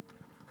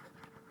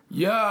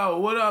Yo,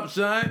 what up,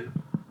 son?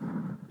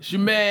 It's your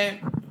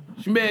man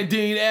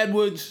Dean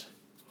Edwards.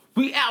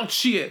 We out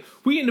here.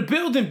 We in the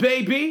building,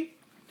 baby.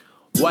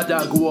 What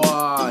a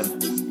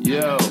guad.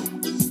 Yo,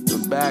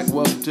 we're back.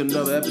 Welcome to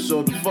another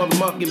episode of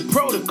FuthaMuckin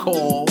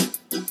Protocol,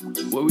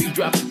 where we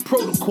drop the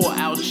protocol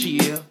out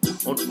here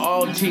on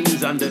all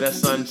teams under the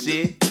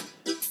sunset.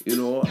 You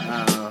know,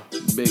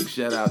 big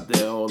shout out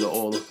there, all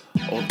the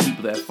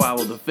people that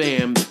follow the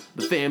fam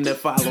that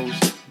follows,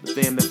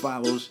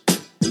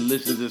 and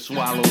listens and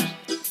swallows.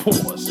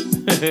 Pause.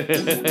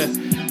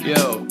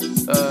 Yo,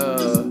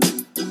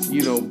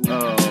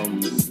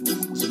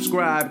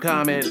 subscribe,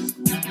 comment,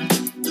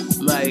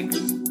 like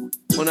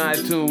on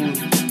iTunes,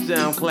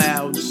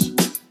 SoundClouds,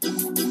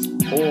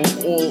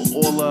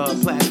 all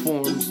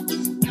platforms,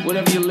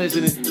 whatever you're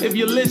listening. If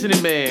you're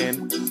listening,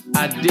 man,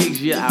 I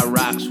digs you, I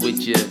rocks with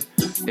you,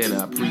 and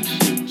I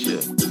appreciate you.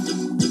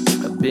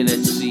 I've been at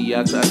sea.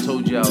 I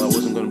told y'all I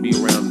wasn't going to be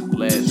around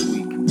last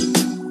week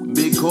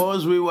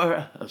because we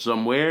were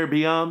somewhere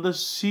beyond the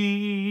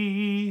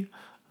sea.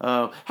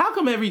 How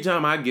come every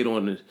time I get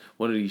on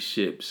one of these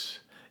ships,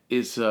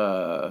 it's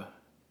the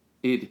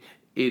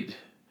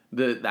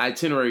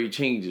itinerary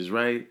changes,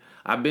 right?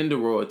 I've been to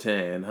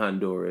Roatan,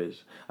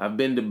 Honduras. I've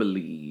been to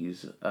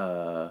Belize.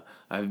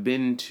 I've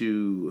been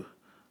to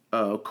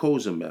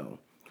Cozumel.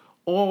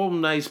 All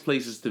nice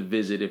places to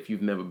visit if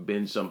you've never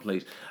been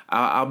someplace.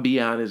 I'll be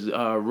honest.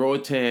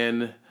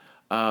 Roatan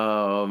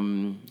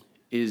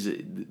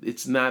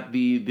it's not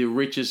the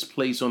richest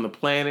place on the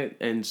planet,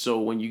 and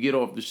so when you get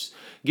off this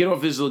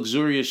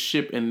luxurious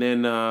ship and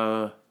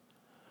then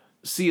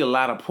see a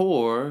lot of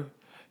poor,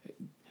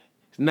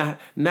 not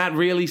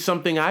really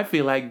something I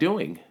feel like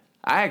doing.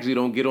 I actually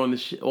don't get on the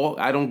ship.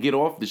 I don't get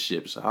off the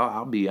ships.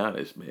 I'll be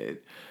honest, man.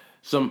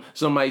 Some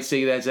might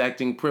say that's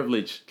acting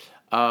privileged.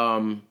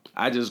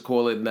 I just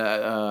call it.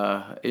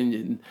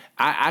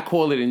 I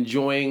call it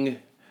enjoying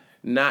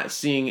not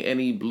seeing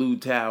any blue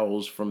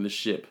towels from the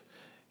ship,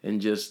 and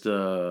just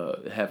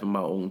having my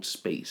own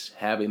space,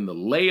 having the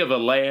lay of the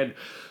land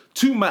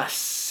to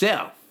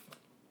myself.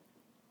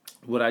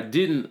 What I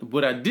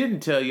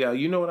didn't tell y'all,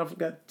 you know what I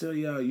forgot to tell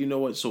y'all? You know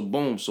what? So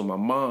my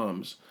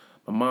mom's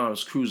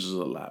cruises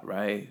a lot,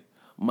 right?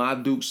 My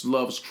Dukes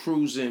loves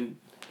cruising,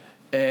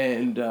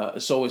 and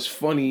so it's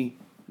funny.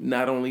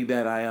 Not only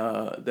that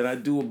I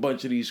do a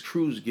bunch of these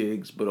cruise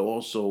gigs, but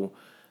also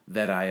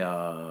that I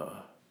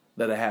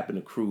happen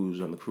to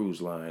cruise on the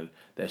cruise line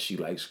that she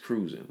likes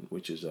cruising,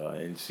 which is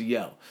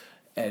NCL.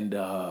 And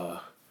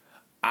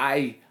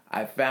I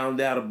found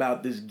out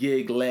about this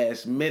gig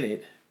last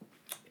minute,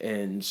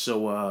 and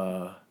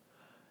so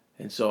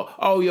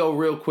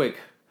real quick,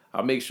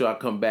 I'll make sure I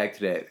come back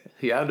to that.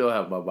 Yeah, I know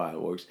how my body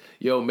works.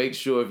 Yo, make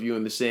sure if you're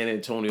in the San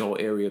Antonio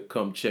area,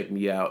 come check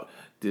me out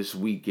this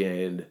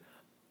weekend.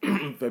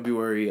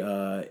 February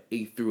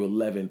 8th through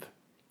 11th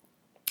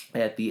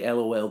at the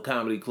LOL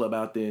Comedy Club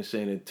out there in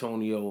San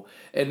Antonio.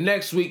 And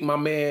next week, my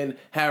man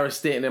Harris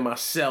Stanton and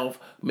myself,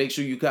 make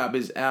sure you cop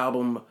his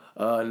album,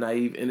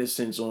 Naive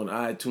Innocence, on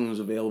iTunes,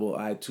 available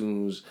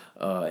iTunes,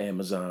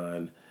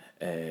 Amazon,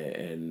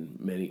 and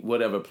many,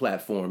 whatever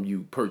platform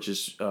you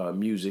purchase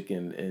music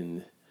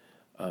and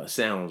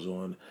sounds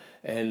on.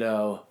 And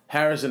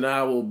Harris and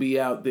I will be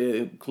out there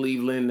in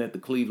Cleveland at the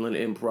Cleveland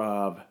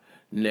Improv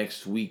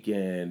next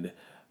weekend,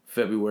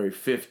 February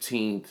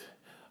 15th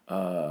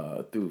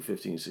through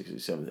 15th,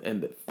 16th, 17th,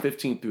 and the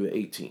 15th through the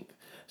 18th.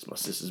 It's my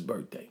sister's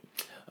birthday.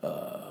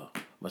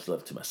 Much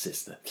love to my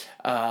sister.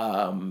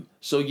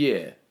 So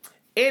yeah.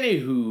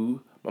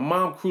 Anywho, my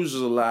mom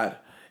cruises a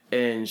lot,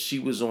 and she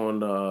was on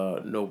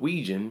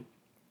Norwegian,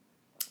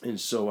 and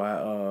so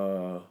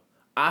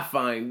I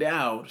find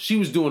out she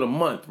was doing a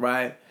month,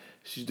 right?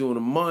 She's doing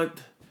a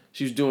month.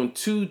 She was doing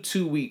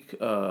two-week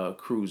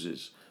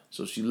cruises.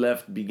 So she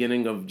left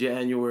beginning of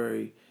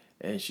January,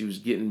 and she was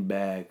getting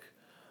back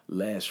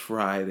last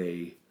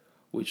Friday,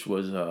 which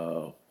was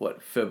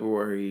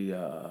February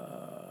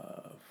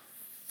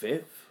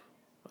 5th?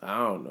 I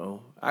don't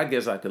know. I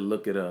guess I could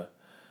look at a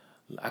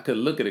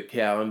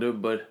calendar,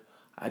 but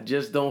I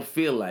just don't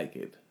feel like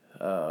it.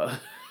 No,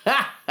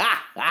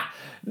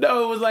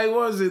 it was like,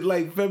 what was it,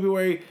 like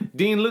February?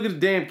 Dean, look at the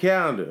damn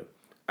calendar.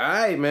 All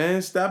right,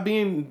 man, stop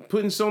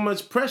putting so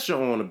much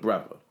pressure on a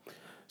brother.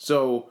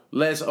 So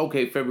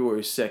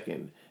February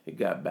 2nd, it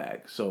got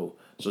back. So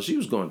she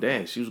was going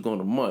dance. She was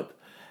going a month.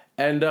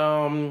 And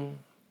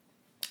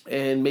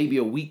maybe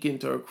a week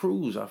into her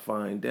cruise, I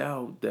find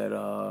out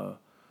that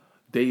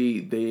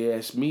they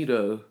asked me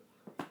to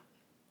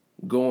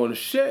go on a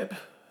ship.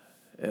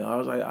 And I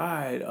was like, all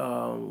right,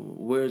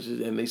 where's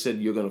it? And they said,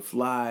 you're going to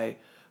fly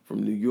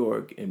from New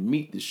York and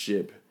meet the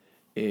ship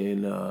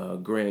in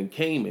Grand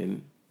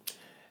Cayman.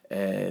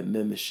 And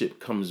then the ship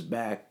comes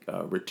back,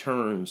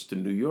 returns to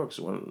New York.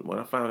 So when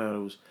I found out it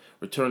was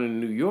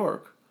returning to New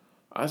York,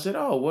 I said,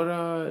 "Oh, what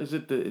is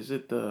it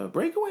the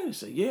Breakaway?" They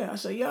said, "Yeah." I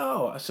said,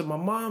 "Yo," I said, "My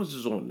mom's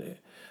is on there,"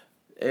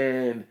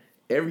 and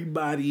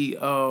everybody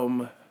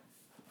from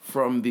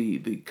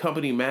the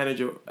company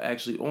manager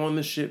actually on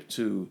the ship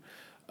to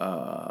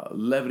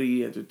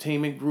Levity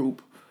Entertainment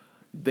Group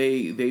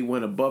they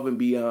went above and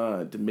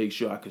beyond to make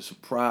sure I could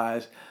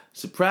surprise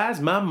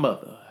my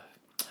mother.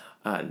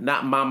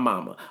 Not my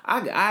mama.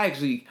 I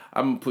actually,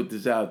 I'm gonna put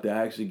this out there. I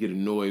actually get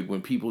annoyed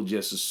when people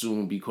just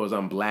assume because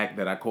I'm black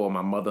that I call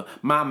my mother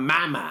my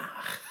mama.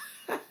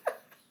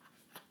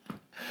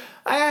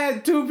 I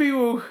had two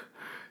people,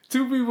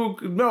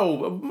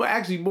 no,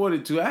 actually more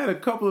than two. I had a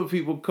couple of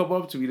people come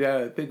up to me. Now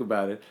that I think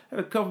about it, I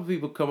had a couple of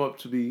people come up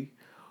to me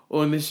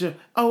on this show.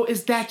 Oh,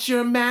 is that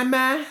your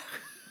mama?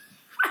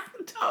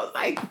 I was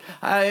like,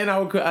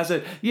 I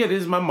said, yeah,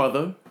 this is my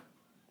mother.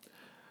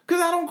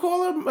 Because I don't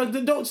call her,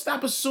 don't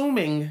stop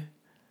assuming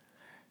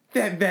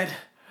that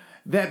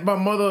my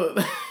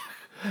mother,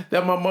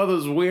 that my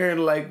mother's wearing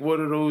like one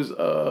of those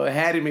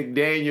Hattie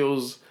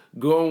McDaniels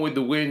Going with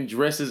the Wind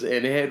dresses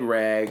and head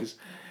rags.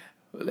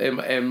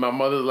 And my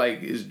mother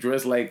like is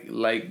dressed like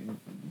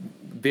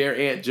their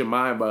Aunt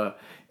Jemima.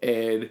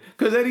 And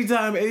because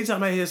anytime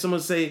I hear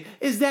someone say,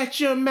 is that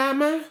your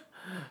mama?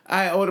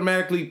 I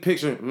automatically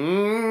picture,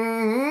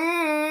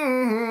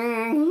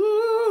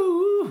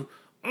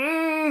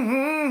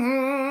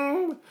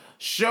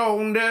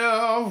 show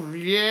enough,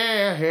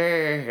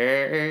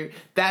 yeah.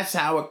 That's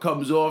how it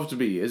comes off to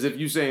me. As if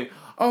you saying,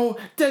 oh,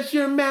 does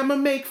your mama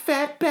make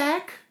fat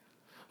back?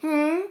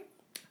 Do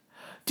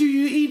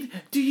you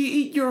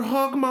eat your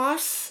hog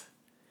moss?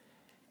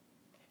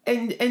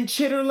 And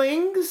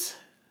chitterlings?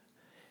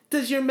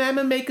 Does your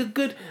mama make a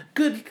good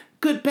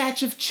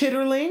batch of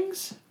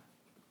chitterlings?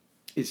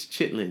 It's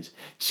chitlins.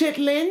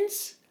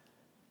 Chitlins?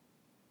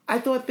 I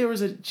thought there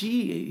was a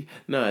G.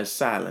 No, it's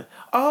silent.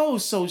 Oh,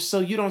 so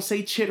you don't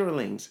say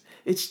chitterlings.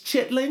 It's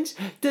chitlins?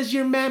 Does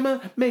your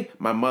mama make...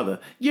 My mother.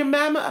 Your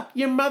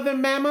mother,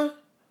 mama?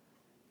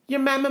 Your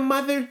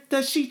mother,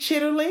 does she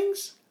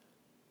chitterlings?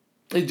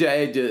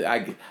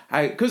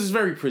 Because it's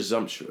very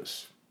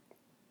presumptuous.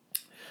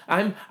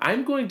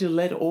 I'm going to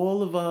let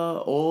all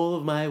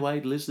of my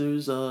white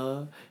listeners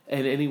and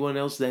anyone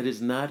else that is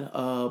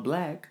not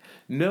black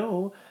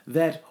know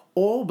that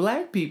all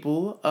black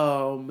people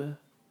are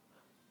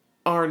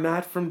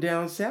not from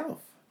down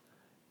south.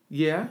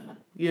 Yeah,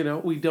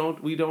 we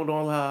don't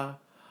all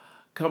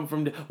come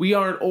from. We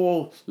aren't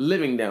all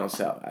living down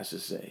south, I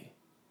should say,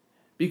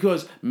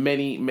 because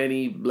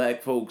many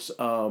black folks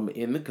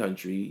in the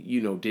country,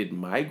 did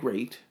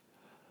migrate.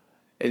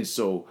 And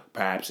so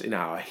perhaps in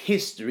our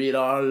history, in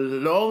our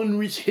long and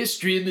rich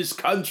history in this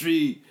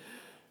country,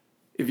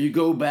 if you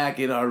go back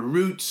in our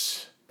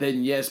roots,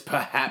 then yes,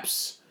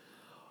 perhaps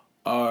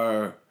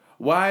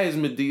why is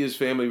Medea's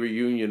Family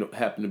Reunion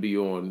happen to be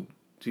on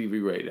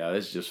TV right now?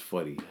 That's just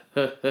funny.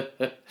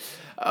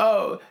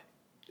 Oh,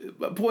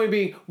 point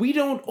being, we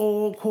don't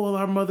all call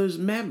our mothers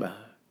mama.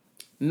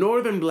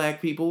 Northern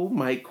black people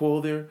might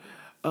call their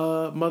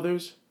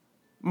mothers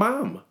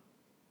mom.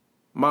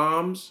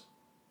 Moms,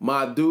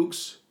 ma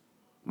dukes,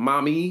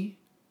 mommy,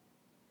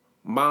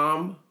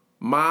 mom,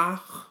 ma.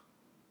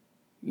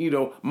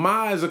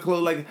 Ma is a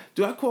close, like,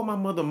 do I call my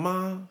mother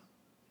ma?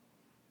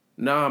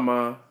 Nah,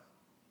 ma.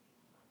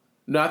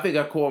 No, I think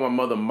I call my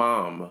mother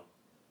mom.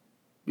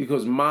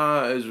 Because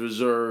ma is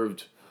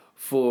reserved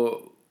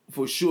for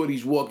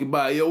shorties walking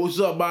by. Yo, what's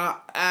up, ma?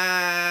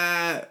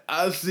 I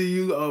see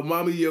you,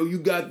 mommy. Yo, you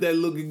got that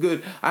looking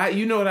good. I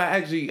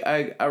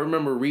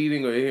remember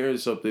reading or hearing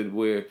something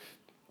where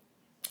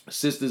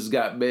sisters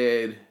got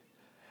mad.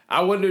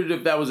 I wondered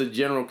if that was a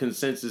general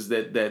consensus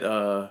that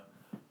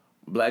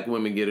black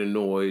women get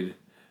annoyed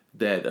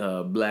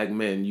that black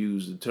men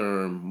use the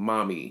term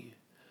mommy.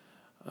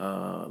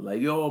 Like,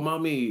 yo,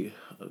 mommy,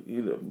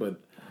 but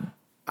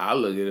I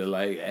look at it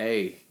like,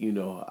 hey,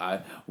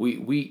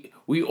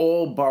 we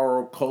all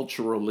borrow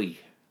culturally.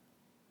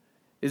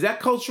 Is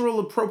that cultural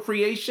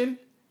appropriation?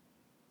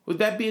 Would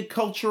that be a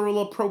cultural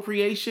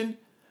appropriation?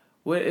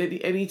 Where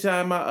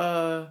anytime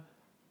I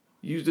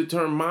use the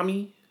term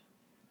mommy,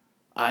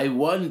 I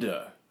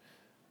wonder.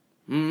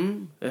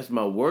 That's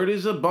my word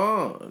is a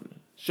bond.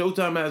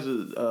 Showtime has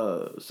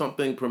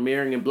something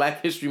premiering in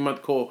Black History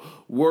Month called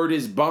Word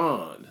is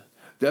Bond.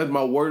 That's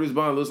my word is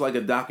bond. It looks like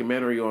a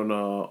documentary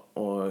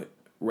on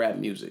rap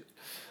music.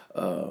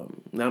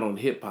 Not on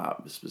hip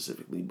hop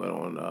specifically, but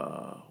on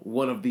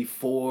one of the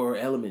 4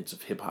 elements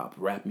of hip hop,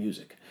 rap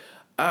music.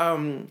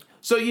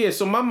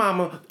 So my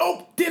mama.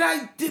 Oh, did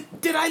I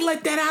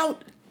let that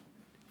out?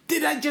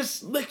 Did I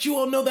just let you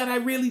all know that I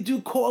really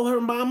do call her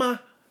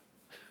mama?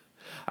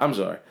 I'm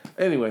sorry.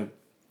 Anyway,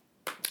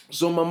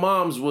 so my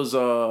mom's was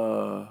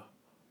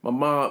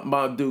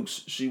my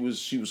Dukes. She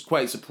was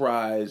quite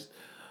surprised.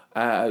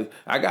 I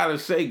gotta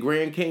say,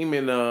 Grand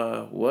Cayman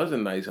was a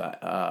nice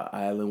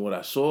island. What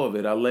I saw of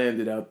it, I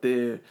landed out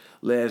there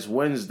last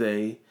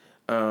Wednesday,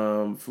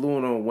 flew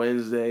in on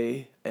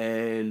Wednesday,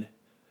 and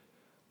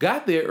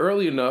got there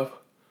early enough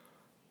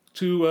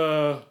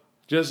to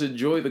just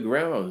enjoy the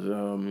grounds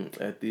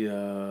at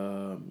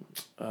the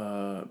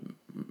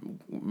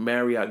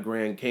Marriott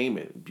Grand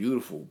Cayman.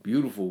 Beautiful,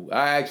 beautiful.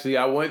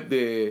 I went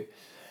there,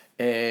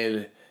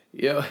 and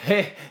here's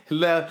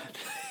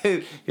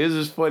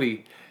just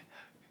funny.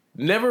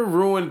 never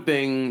ruin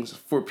things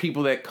for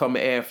people that come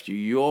after you.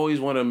 You always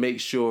want to make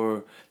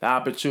sure the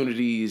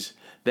opportunities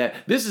that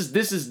this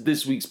is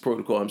this week's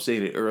protocol. I'm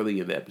saying it early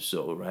in the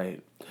episode,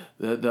 right?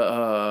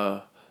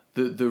 The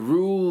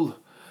rule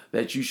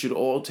that you should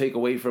all take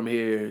away from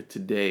here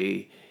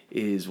today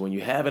is when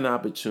you have an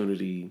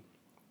opportunity,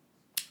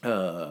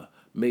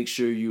 make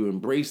sure you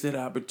embrace that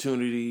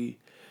opportunity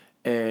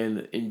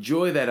and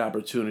enjoy that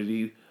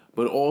opportunity,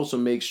 but also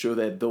make sure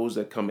that those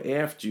that come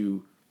after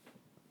you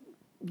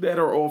that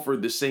are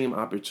offered the same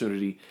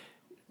opportunity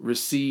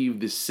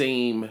receive the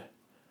same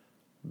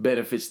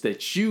benefits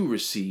that you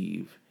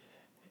receive,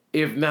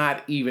 if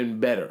not even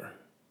better.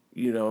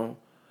 You know,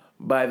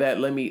 by that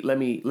let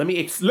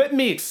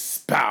me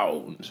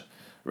expound,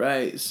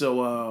 right?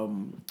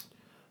 So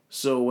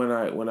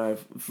when I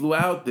flew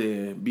out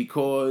there,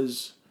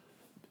 because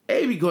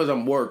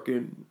I'm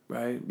working,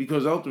 right?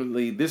 Because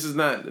ultimately this is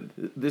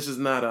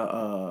not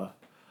a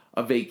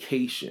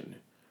vacation,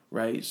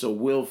 right? So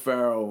Will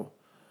Ferrell,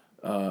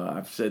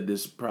 I've said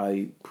this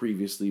probably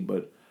previously,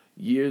 but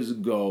years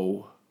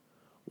ago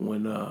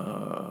when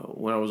I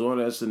was on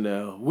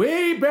SNL,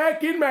 way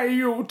back in my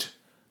youth,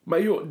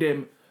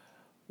 them,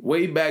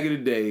 way back in the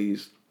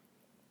days,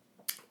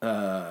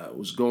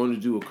 was going to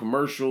do a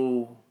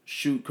commercial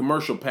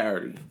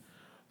parody.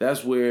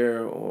 That's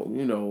where,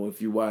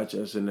 if you watch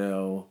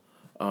SNL,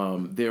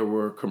 there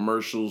were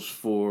commercials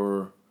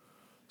for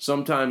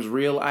sometimes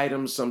real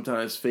items,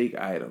 sometimes fake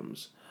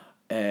items.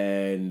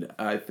 And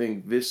I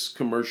think this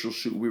commercial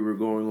shoot we were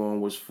going on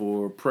was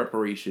for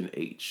Preparation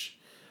H.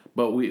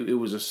 But it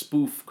was a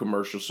spoof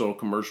commercial, so a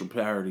commercial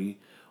parody,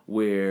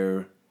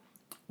 where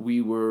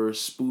we were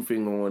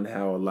spoofing on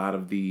how a lot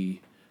of the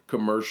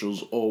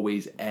commercials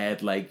always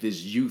add like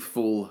this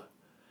youthful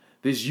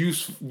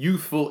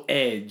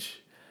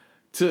edge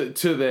to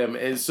them.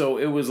 And so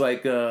it was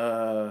like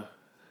and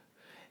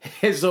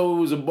so it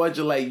was a bunch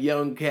of like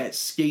young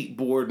cats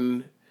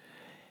skateboarding,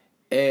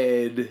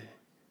 and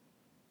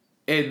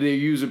they're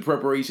using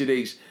Preparation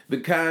H.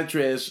 The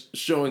contrast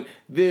showing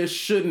there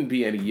shouldn't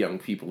be any young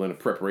people in a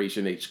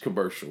Preparation H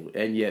commercial,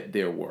 and yet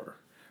there were,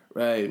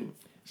 right?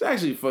 It's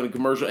actually a funny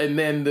commercial. And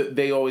then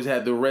they always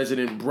had the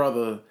resident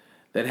brother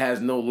that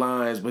has no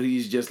lines, but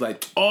he's just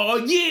like, oh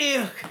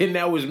yeah, and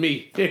that was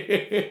me.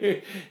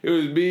 It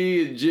was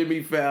me and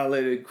Jimmy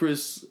Fallon and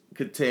Chris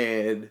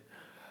Kattan,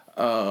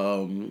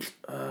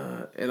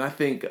 and I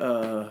think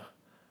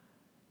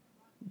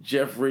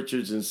Jeff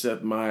Richards and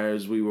Seth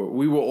Meyers. We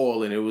were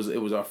all in. It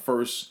was our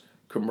first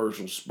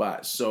commercial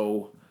spot.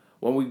 So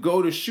when we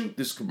go to shoot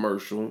this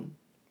commercial,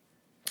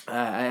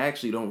 I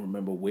actually don't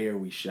remember where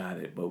we shot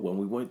it, but when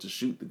we went to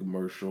shoot the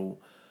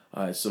commercial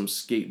at some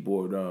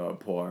skateboard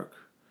park,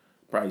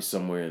 probably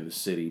somewhere in the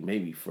city,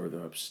 maybe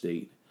further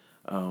upstate.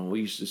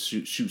 We used to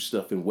shoot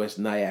stuff in West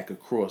Nyack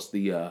across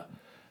the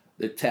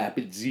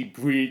Tappan Zee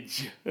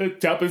Bridge,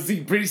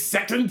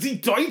 Second Zee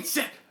Deutsch.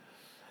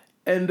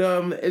 And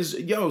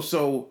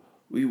so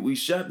we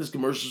shot this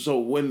commercial. So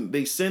when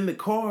they send the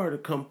car to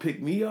come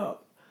pick me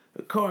up,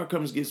 the car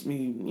comes, gets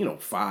me,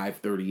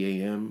 5:30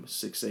 a.m.,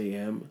 6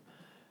 a.m.,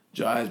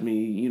 drives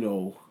me,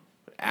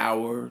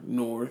 hour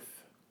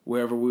north,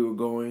 wherever we were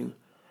going.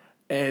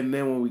 And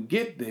then when we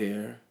get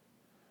there,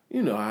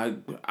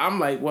 I'm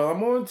like, well,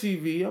 I'm on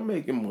TV, I'm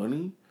making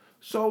money.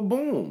 So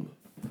boom.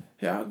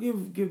 Yeah, I'll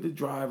give the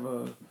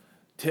driver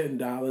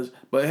 $10.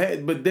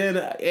 But then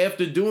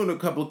after doing a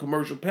couple of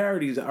commercial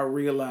parodies, I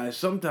realized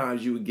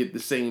sometimes you would get the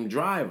same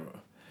driver,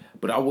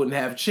 but I wouldn't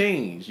have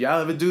change.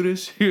 Y'all ever do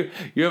this? You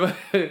ever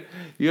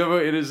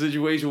in a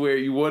situation where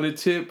you want a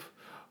tip,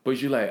 but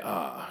you're like,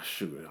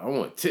 shoot, I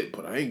want a tip,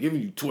 but I ain't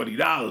giving you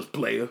 $20,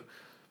 player.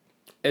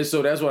 And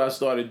so that's what I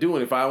started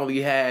doing. If I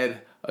only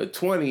had a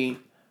 20,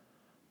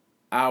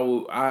 I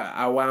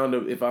wound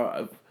up, if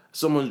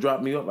someone's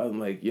dropped me up, I'm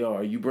like, yo,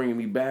 are you bringing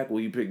me back?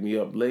 Will you pick me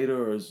up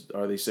later, or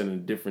are they sending a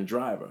different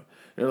driver?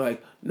 They're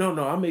like, no,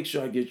 I'll make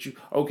sure I get you.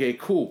 Okay,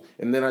 cool.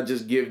 And then I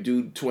just give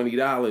dude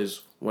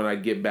 $20 when I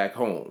get back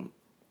home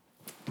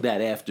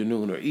that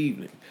afternoon or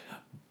evening.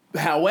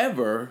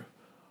 However,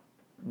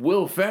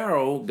 Will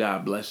Ferrell,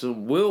 God bless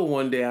him,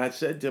 one day I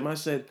said to him, I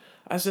said,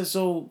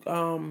 so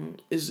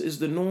is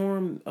the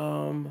norm,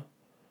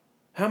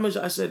 how much,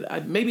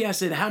 maybe I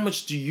said, how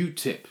much do you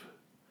tip?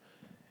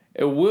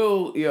 And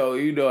Will,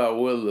 you know how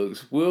Will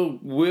looks.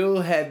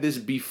 Will had this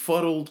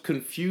befuddled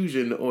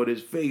confusion on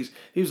his face.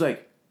 He was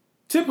like,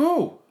 tip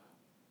who?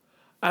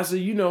 I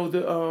said,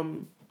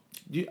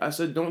 I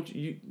said, don't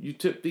you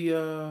tip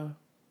the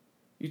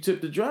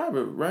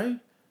driver, right?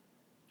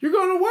 You're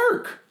going to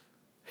work.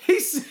 He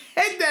said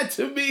that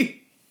to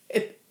me.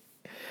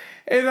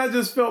 And I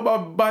just felt my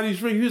body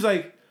shrink. He was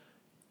like,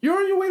 you're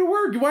on your way to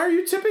work. Why are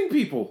you tipping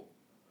people?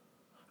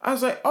 I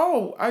was like,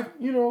 because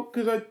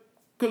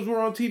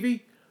we're on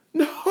TV.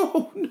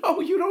 No,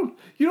 you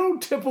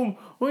don't tip them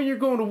when you're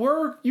going to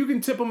work. You can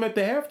tip them at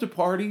the after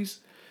parties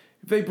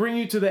if they bring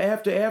you to the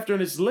after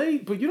and it's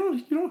late. But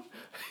you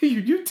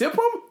tip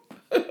them.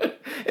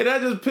 And I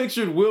just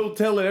pictured Will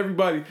telling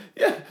everybody,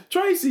 yeah,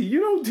 Tracy,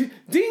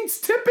 Dean's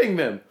tipping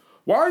them.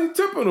 Why are you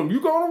tipping them?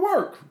 You going to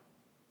work.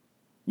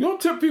 You don't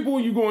tip people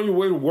when you go on your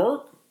way to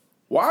work.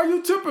 Why are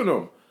you tipping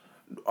them?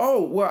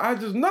 Oh, well,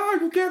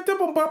 you can't tip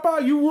them,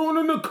 Papa. You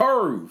ruining the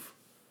curve.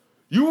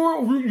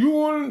 You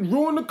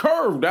ruin the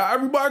curve. Now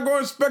everybody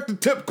gonna expect to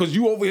tip because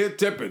you over here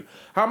tipping.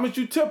 How much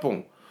you tip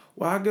them?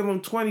 Well, I give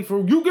them $20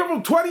 for. You give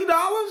them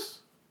 $20?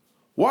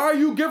 Why are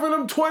you giving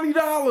them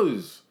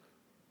 $20?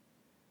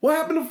 What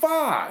happened to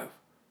 $5?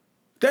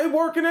 They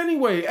working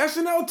anyway.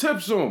 SNL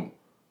tips them.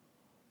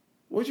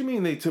 What do you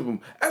mean they tip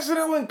them?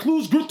 SNL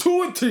includes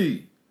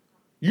gratuity.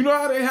 You know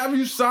how they have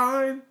you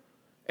sign?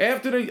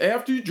 After they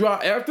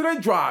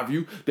drive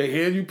you, they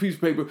hand you a piece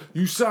of paper,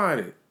 you sign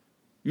it.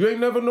 You ain't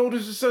never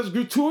noticed it says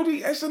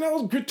gratuity?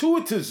 SNL is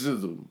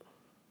gratuitism.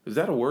 Is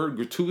that a word?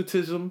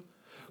 Gratuitism?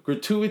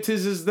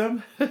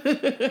 Gratuitism?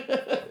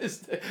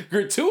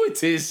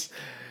 Gratuitous?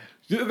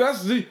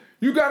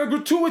 You gotta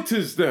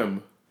gratuitous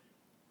them.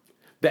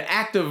 The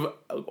act of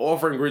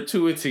offering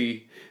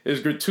gratuity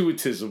is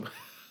gratuitism.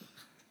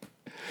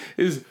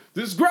 Is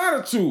this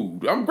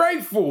gratitude. I'm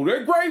grateful.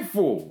 They're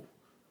grateful.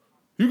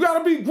 You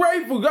gotta be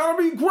grateful. Gotta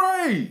be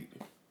great.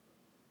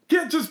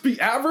 Can't just be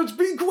average.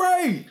 Be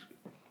great.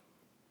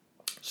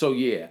 So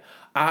yeah,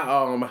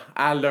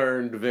 I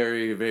learned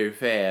very, very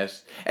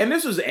fast, and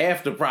this was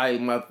after probably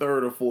my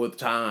third or fourth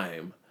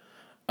time,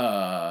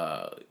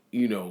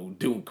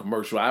 doing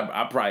commercial.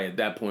 I probably at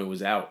that point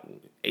was out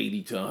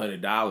 $80 to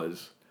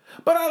 $100.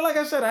 But like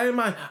I said, I didn't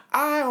mind.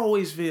 I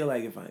always feel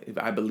like if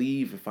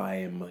I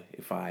am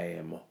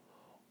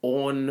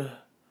on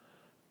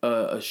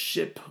a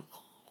ship,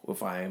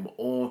 if I am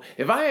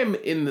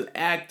in the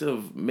act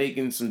of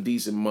making some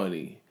decent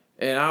money,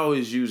 and I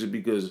always use it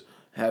because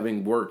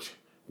having worked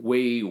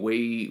way,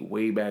 way,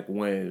 way back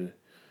when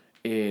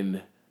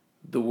in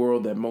the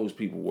world that most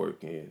people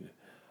work in,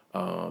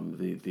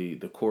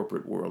 the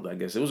corporate world, I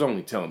guess. It was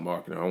only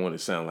telemarketing. I don't want to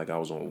sound like I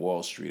was on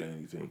Wall Street or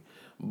anything.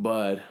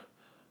 But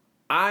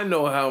I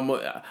know how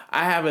much,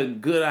 I have a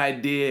good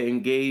idea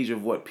and gauge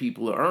of what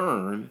people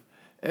earn.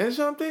 And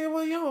so I'm thinking,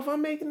 well, if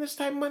I'm making this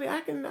type of money,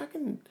 I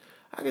can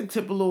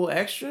tip a little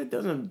extra. It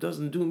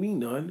doesn't do me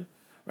none.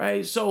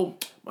 Right? So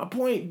my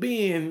point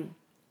being,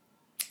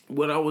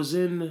 when I was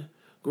in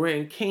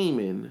Grand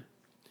Cayman,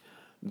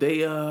 they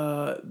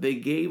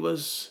gave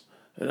us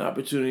an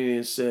opportunity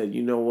and said,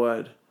 you know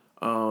what,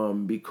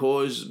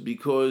 because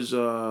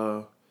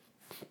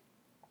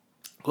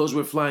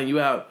we're flying you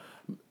out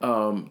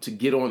to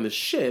get on the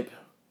ship,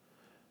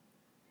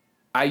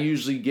 I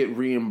usually get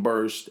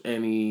reimbursed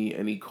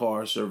any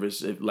car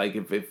service if I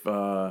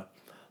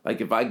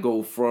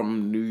go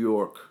from New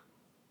York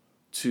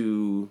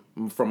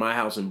from my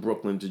house in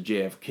Brooklyn to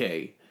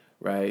JFK,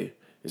 right?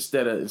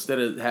 Instead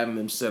of having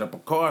them set up a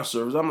car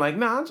service, I'm like,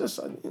 nah, just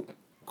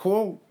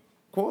call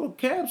a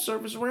cab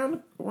service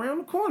around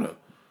the corner.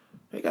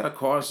 They got a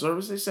car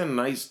service. They send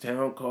nice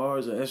town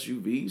cars or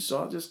SUVs, so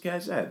I'll just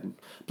catch that.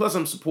 Plus,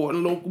 I'm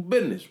supporting local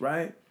business,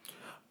 right?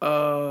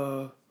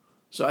 So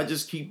I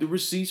just keep the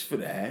receipts for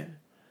that.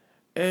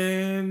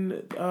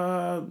 And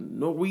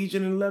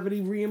Norwegian and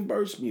Levity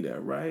reimburse me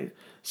that, right?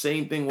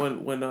 Same thing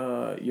when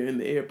you're in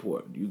the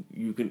airport.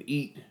 You can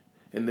eat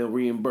and they'll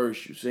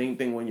reimburse you. Same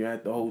thing when you're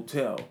at the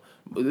hotel.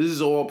 But this is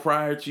all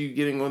prior to you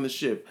getting on the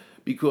ship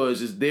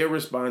because it's their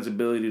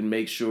responsibility to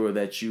make sure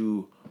that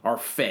you are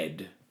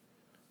fed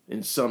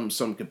in some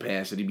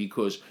capacity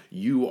because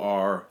you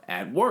are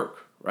at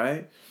work,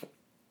 right?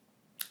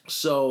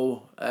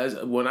 So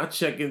when I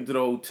check into the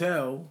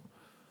hotel,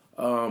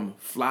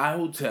 Fly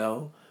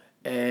Hotel,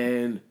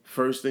 and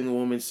first thing the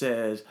woman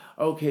says,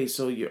 okay,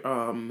 so your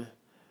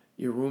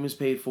room is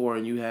paid for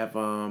and you have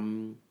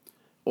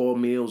all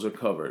meals are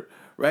covered.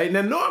 Right?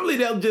 Now, normally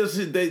they'll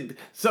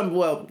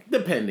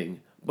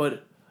depending,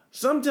 but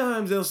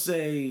sometimes they'll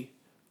say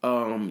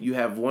you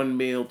have one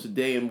meal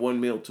today and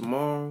one meal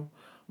tomorrow,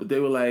 but they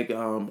were like,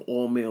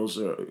 all meals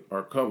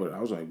are covered. I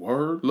was like,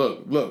 word?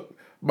 Look,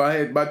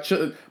 my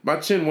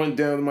chin went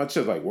down to my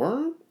chest, like,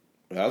 word?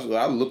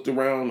 I looked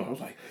around, I was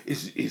like,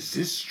 is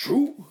this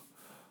true?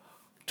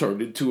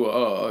 Turned into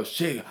a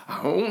shake.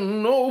 I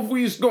don't know if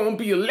we's gonna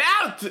be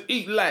allowed to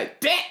eat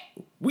like that.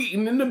 We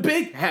eating in the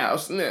big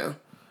house now.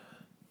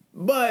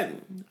 But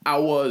I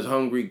was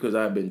hungry because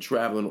I've been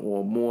traveling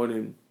all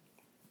morning,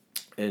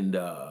 and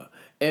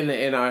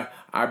I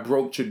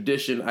broke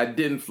tradition. I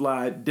didn't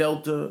fly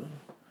Delta.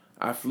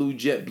 I flew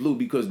JetBlue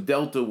because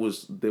Delta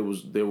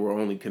there were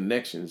only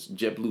connections.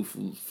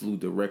 JetBlue flew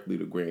directly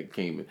to Grand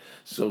Cayman.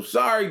 So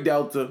sorry,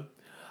 Delta.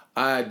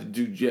 I had to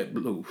do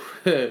JetBlue,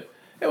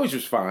 which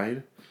was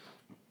fine.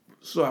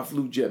 So I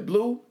flew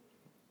JetBlue.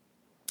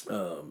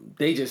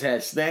 They just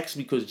had snacks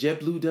because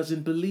JetBlue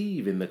doesn't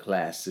believe in the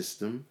class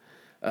system.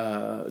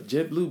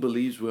 JetBlue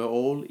believes we're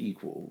all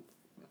equal.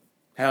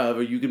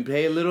 However, you can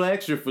pay a little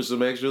extra for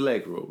some extra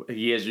leg room.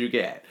 Yes, you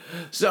can.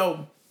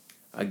 So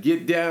I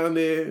get down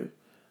there.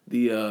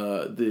 The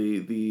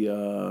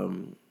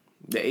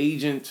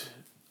agent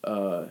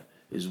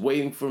is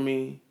waiting for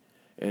me,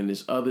 and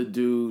this other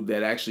dude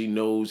that actually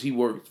knows, he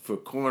worked for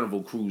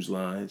Carnival Cruise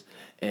Lines,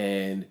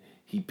 and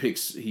he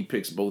picks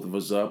both of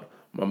us up.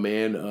 my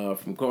man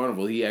from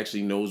Carnival, he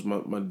actually knows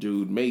my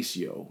dude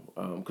Maceo.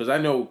 Because I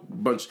know a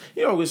bunch,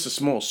 it's a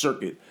small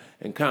circuit.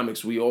 In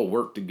comics, we all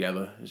work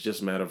together. It's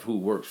just a matter of who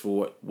works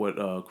for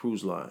what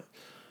cruise line.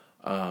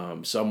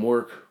 Some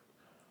work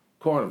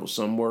Carnival,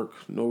 some work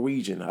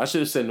Norwegian. I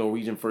should have said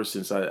Norwegian first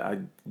since I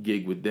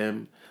gig with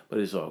them, but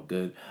it's all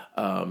good.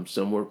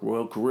 Some work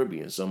Royal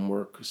Caribbean, some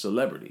work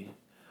Celebrity,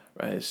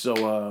 right?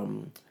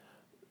 So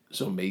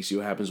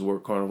Maceo happens to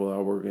work Carnival, I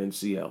work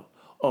NCL.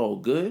 All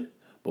good,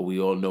 but we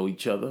all know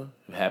each other.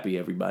 Happy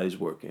everybody's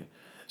working.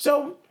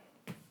 So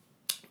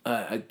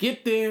I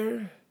get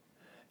there,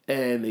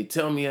 and they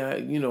tell me I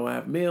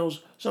have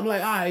meals. So I'm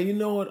like, all right, you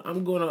know what?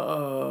 I'm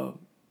gonna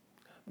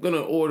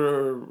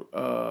order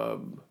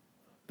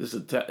this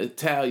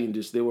Italian.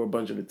 Just there were a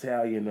bunch of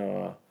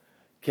Italian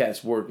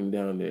cats working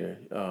down there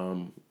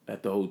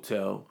at the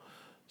hotel.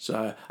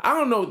 So I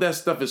don't know what that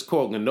stuff is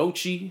called,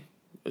 gnocchi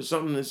or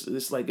something.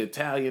 It's like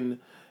Italian.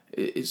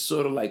 It's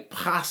sort of like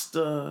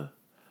pasta,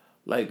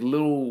 like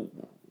little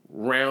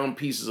round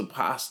pieces of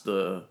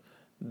pasta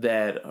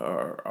that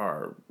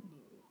are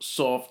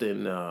soft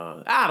and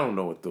I don't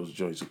know what those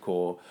joints are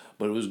called,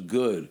 but it was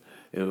good.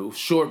 It was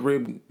short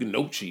rib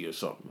gnocchi or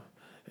something,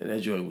 and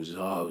that joint was it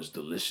was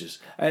delicious.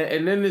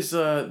 And then this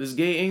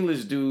gay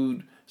English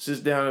dude sits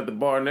down at the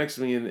bar next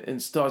to me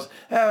and starts,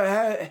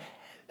 hey,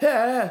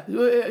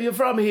 you're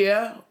from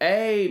here?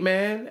 Hey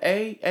man,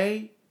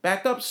 hey,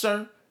 back up,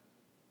 sir.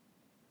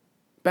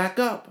 Back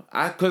up.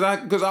 Cause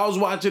I was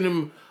watching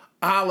him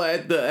holler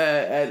at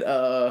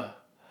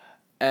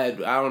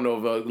I don't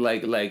know if,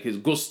 like his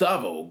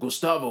Gustavo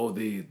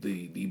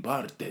the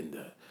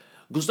bartender.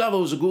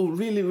 Gustavo is a good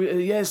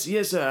really yes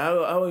sir.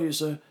 How are you,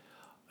 sir?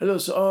 Hello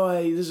sir. Oh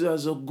hey, this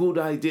is a good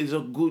idea. It's a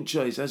good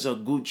choice. That's a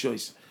good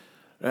choice,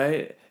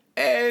 right?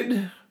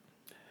 And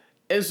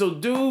so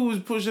dude was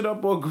pushing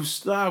up on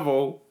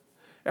Gustavo,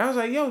 and I was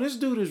like, yo, this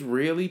dude is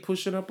really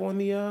pushing up on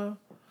the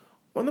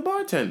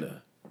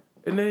bartender.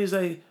 And then he's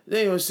like,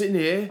 they were sitting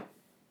here.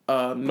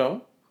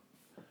 No.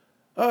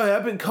 Oh,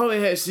 I've been coming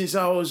here since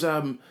I was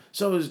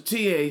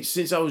teenage,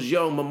 since I was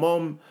young. My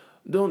mom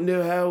don't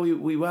know how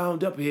we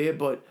wound up here,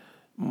 but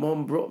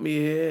mom brought me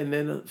here, and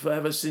then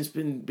forever since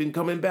been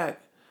coming back.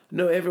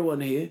 Know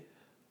everyone here.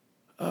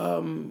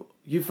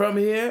 You from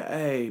here?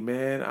 Hey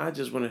man, I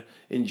just want to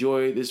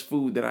enjoy this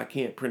food that I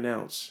can't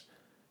pronounce.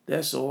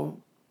 That's all.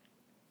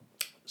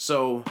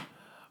 So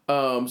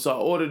I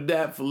ordered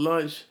that for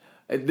lunch.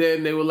 And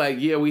then they were like,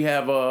 yeah, we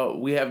have a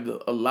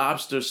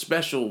lobster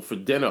special for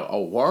dinner.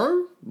 A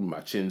word?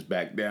 My chin's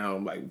back down.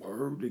 I'm like,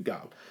 word? They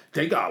got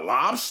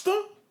lobster?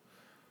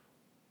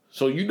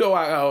 So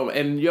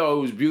and it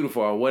was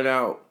beautiful. I went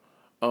out,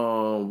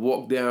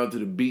 walked down to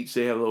the beach.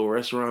 They had a little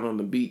restaurant on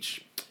the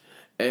beach.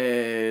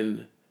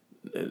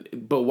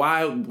 But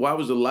why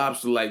was the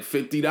lobster like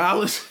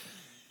 $50?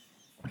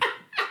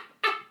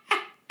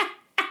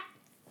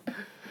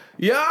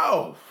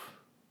 Yo!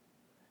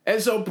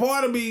 And so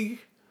part of me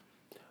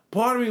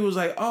was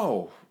like,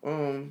 I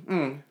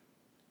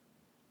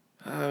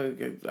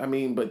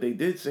mean, but they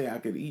did say I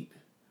could eat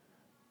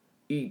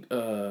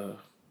for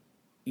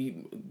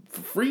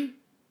free.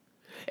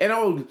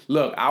 And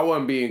look, I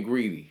wasn't being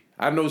greedy.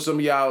 I know some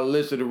of y'all are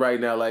listening right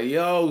now like,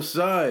 yo,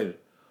 son,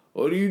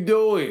 what are you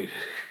doing?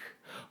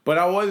 But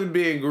I wasn't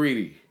being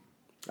greedy.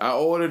 I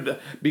ordered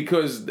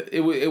because it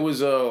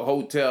was a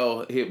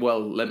hotel here.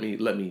 Well, let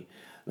me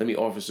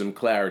offer some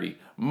clarity.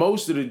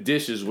 Most of the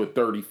dishes were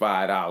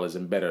 $35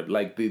 and better.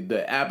 Like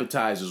the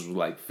appetizers were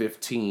like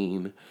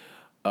 $15.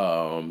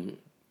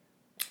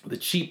 The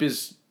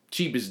cheapest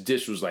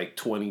dish was like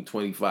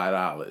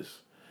 $25.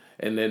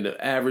 And then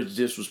the average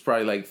dish was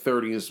probably like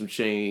 30 and some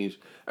change.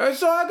 And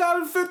so I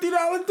got a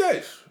 $50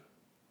 dish.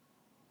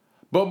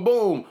 But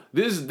boom,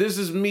 this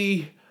is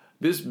me.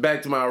 This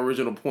back to my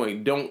original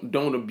point.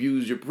 Don't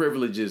abuse your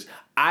privileges.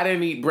 I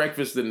didn't eat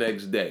breakfast the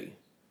next day.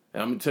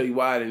 And I'm gonna tell you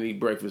why I didn't eat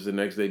breakfast the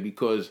next day,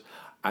 because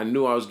I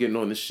knew I was getting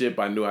on the ship.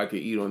 I knew I could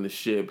eat on the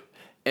ship.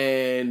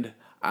 And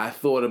I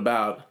thought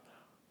about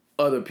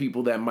other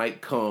people that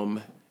might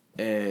come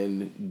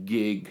and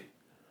gig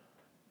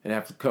and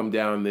have to come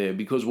down there.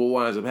 Because what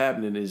winds up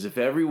happening is if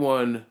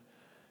everyone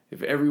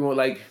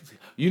like,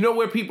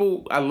 where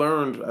people,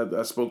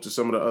 I spoke to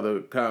some of the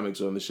other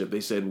comics on the ship.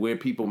 They said where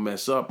people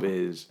mess up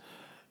is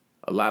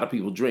a lot of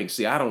people drink.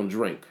 See, I don't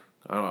drink.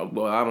 I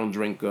don't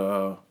drink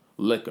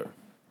liquor,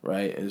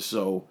 right? And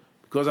so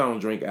because I don't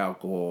drink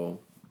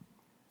alcohol,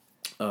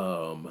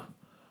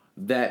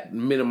 that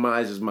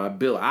minimizes my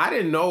bill. I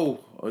didn't know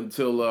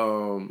until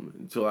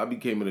I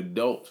became an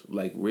adult,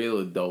 like real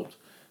adult,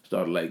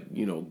 started like,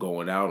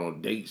 going out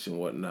on dates and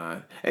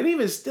whatnot. And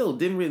even still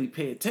didn't really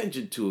pay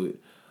attention to it.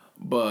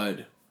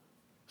 But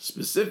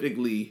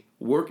specifically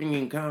working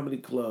in comedy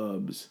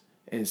clubs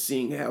and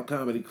seeing how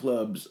comedy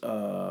clubs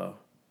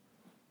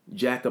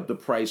jack up the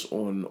price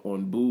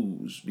on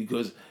booze,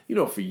 because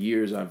for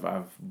years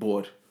I've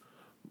bought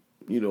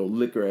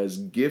liquor as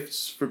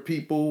gifts for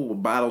people,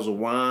 bottles of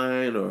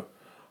wine or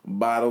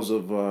bottles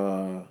of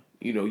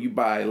you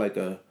buy like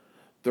a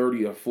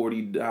 $30 or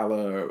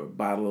 $40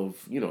 bottle of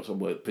some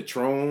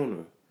Patron,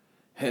 or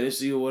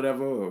Hennessy or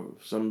whatever, or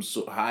some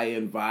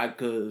high-end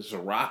vodka,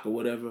 Ciroc or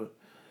whatever.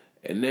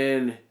 And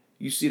then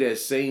you see that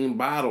same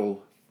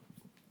bottle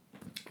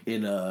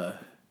in a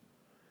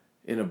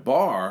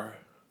bar,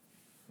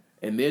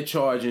 and they're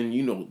charging,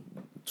 $12,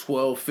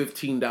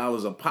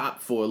 $15 a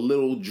pop for a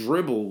little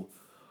dribble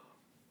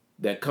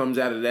that comes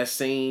out of that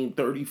same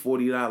 $30,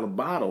 $40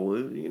 bottle.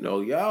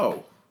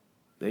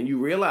 Then you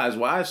realize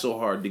why it's so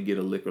hard to get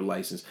a liquor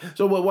license.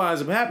 So what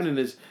winds up happening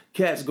is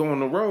cats go on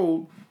the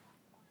road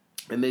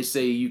and they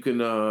say you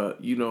can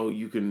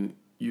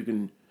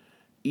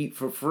eat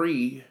for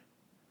free.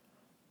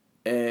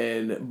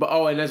 And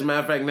as a matter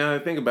of fact, now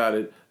that I think about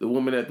it, the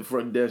woman at the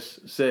front desk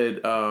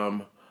said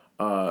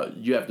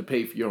you have to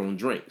pay for your own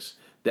drinks.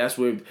 That's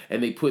where,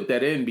 and they put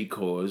that in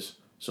because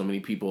so many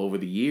people over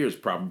the years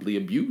probably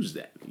abused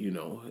that,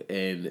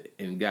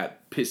 and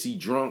got pissy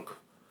drunk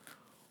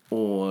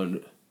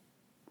on,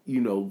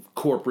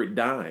 corporate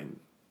dime.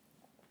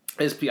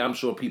 I'm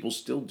sure people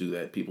still do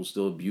that. People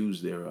still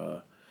abuse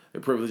their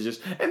privileges.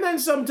 And then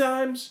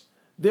sometimes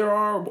there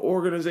are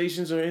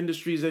organizations or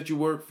industries that you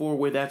work for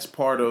where that's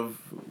part of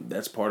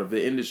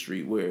the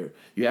industry, where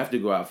you have to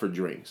go out for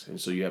drinks, and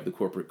so you have the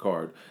corporate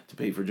card to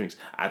pay for drinks.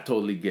 I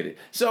totally get it.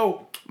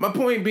 So my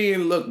point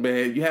being, look,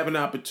 man, you have an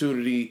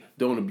opportunity,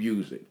 don't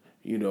abuse it.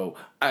 You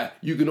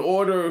can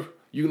order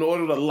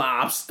the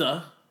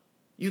lobster.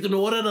 You can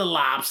order the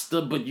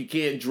lobster, but you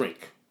can't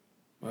drink.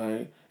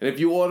 Right? And if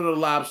you order the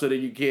lobster,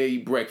 then you can't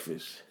eat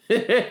breakfast.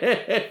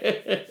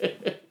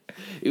 It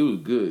was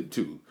good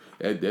too.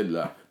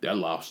 That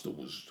lobster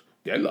was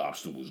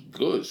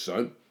good,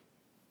 son.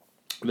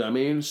 You know what I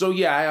mean? So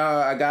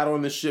yeah, I got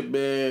on the ship,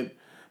 man.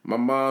 My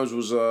mom's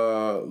was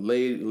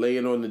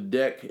laying on the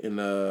deck, and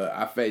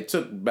it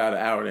took about an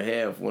hour and a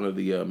half. One of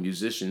the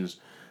musicians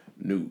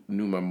knew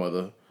my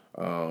mother,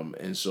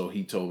 and so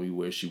he told me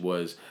where she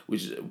was,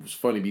 which was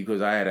funny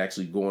because I had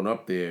actually gone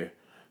up there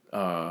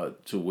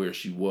to where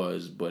she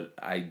was, but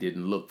I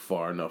didn't look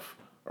far enough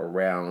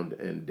around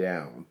and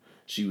down.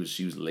 She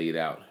was laid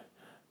out.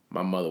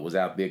 My mother was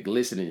out there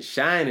glistening,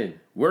 shining,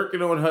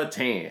 working on her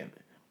tan.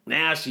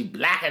 Now she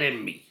blacker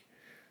than me.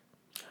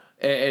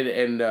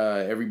 And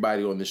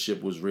everybody on the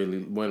ship was really,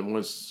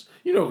 once,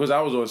 because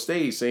I was on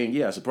stage saying,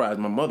 yeah, I surprised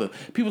my mother.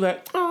 People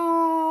like,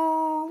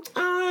 oh,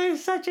 you're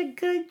such a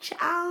good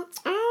child.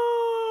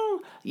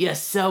 Oh, you're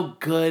so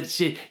good.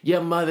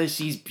 Your mother,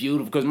 she's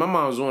beautiful. Because my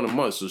mom was on a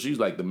month, so she's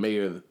like the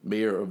mayor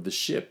of the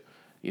ship,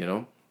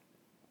 Yeah,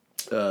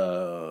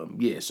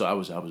 so I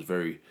was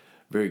very,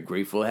 very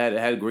grateful. I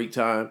had a great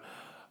time.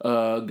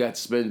 Got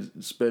to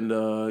spend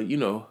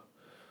a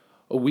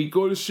week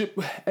on the ship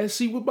at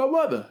sea with my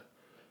mother.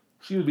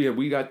 She was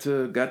we got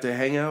to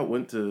hang out,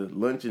 went to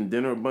lunch and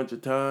dinner a bunch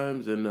of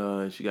times,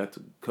 and she got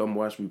to come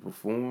watch me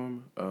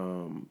perform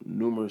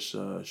numerous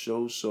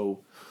shows.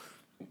 So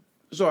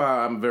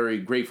I'm very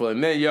grateful.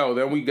 And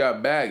then we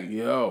got back.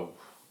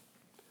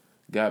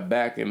 Got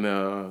back in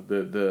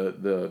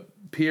the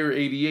Pier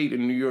 88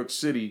 in New York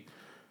City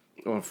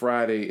on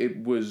Friday.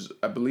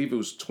 I believe it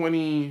was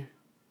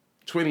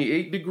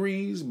 28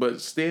 degrees, but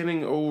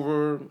standing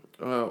over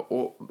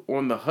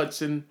on the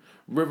Hudson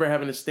River,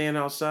 having to stand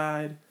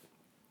outside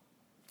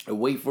and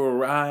wait for a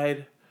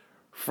ride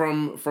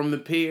from the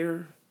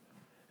pier,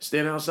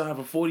 stand outside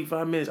for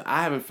 45 minutes.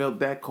 I haven't felt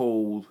that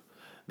cold.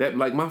 That,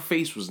 like, my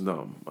face was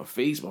numb. My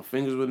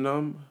fingers were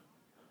numb.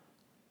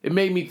 It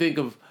made me think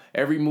of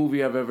every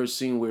movie I've ever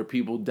seen where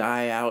people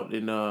die out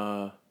in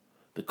the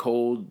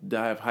cold,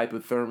 die of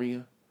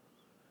hypothermia.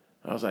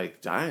 I was like,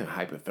 dying of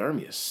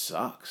hypothermia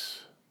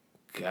sucks.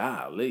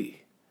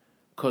 Golly.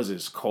 Because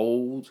it's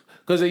cold.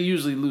 Because they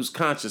usually lose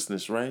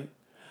consciousness, right?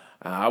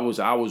 I was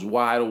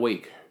wide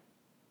awake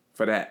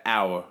for that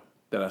hour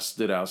that I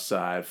stood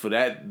outside. For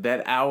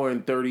that hour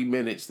and 30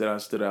 minutes that I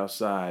stood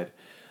outside,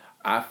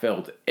 I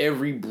felt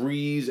every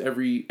breeze,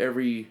 every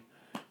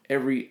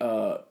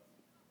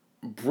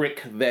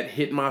brick that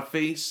hit my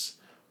face.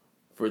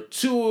 For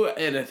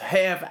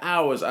 2.5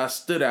 hours, I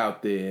stood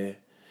out there.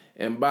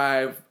 And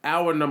by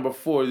hour number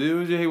 4,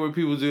 did you hear when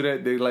people do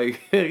that? They like,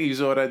 you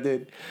saw what I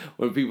did?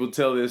 When people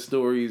tell their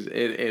stories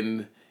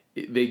and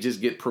they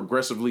just get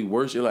progressively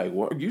worse. You're like,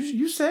 what?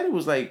 You said it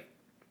was like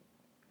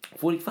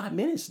 45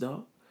 minutes,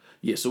 though.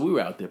 Yeah, so we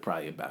were out there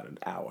probably about an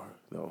hour,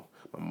 though.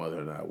 My mother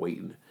and I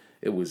waiting.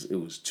 It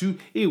was too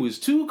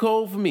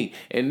cold for me.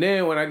 And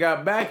then when I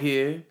got back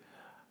here,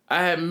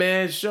 I had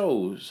mad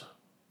shows.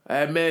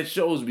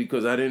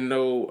 Because I didn't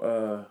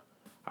know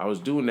I was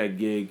doing that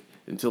gig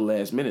until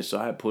last minute. So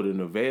I had put in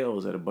the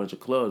veils at a bunch of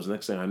clubs.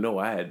 Next thing I know,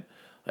 I had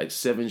like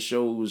 7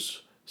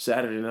 shows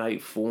Saturday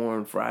night, 4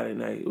 on Friday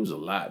night. It was a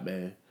lot,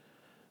 man.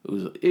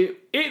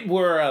 It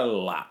were a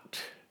lot.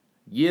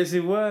 Yes,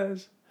 it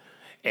was.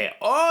 And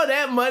all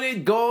that money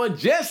gone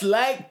just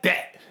like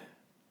that.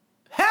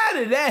 How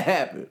did that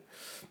happen?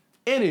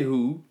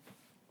 Anywho,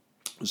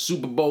 the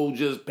Super Bowl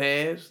just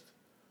passed.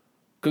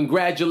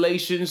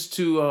 Congratulations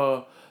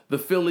to the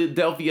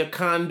Philadelphia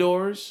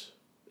Condors.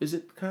 Is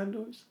it the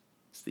Condors?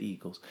 It's the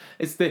Eagles.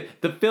 It's the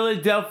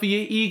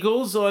Philadelphia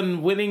Eagles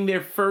on winning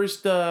their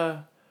first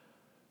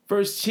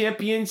First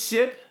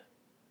championship.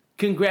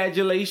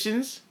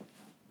 Congratulations.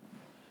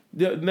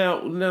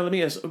 Now let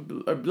me ask: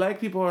 are black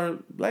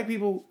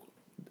people?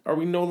 Are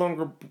we no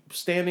longer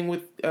standing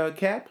with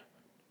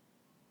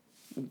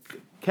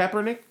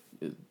Kaepernick?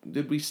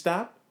 Did we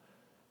stop?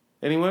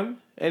 Anyone?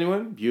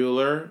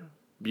 Bueller.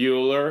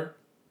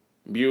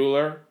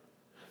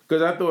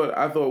 Because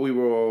I thought we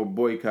were all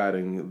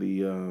boycotting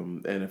the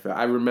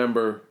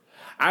NFL.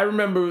 I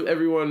remember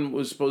everyone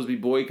was supposed to be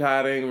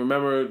boycotting.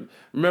 Remember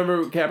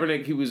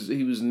Kaepernick? He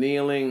was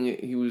kneeling.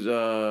 He was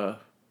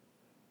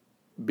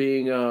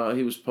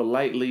he was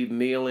politely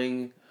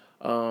kneeling.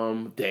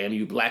 Damn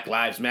you, Black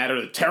Lives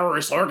Matter, the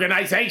terrorist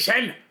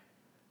organization.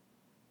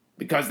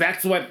 Because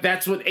that's what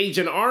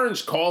Agent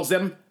Orange calls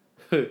them.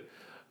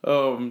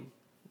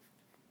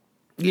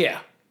 Yeah.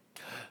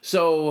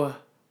 So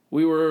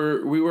we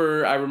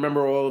were. I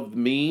remember all of the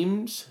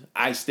memes.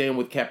 I stand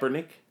with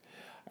Kaepernick.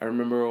 I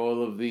remember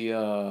all of the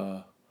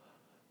articles.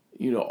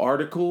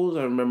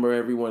 I remember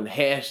everyone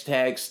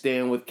hashtag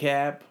stand with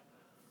Cap.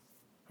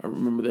 I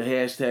remember the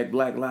hashtag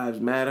Black Lives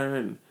Matter,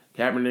 and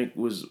Kaepernick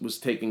was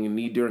taking a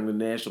knee during the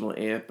national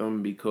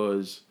anthem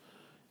because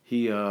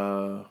he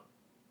wanted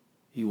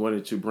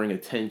to bring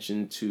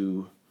attention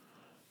to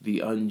the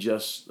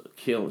unjust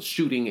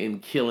shooting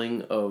and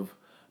killing of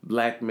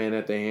black men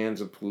at the hands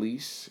of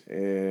police.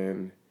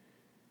 And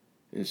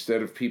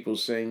instead of people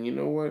saying, you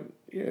know what,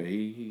 yeah,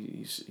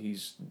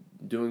 he's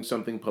doing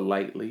something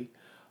politely.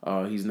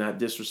 He's not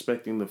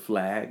disrespecting the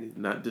flag,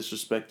 not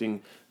disrespecting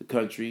the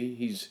country.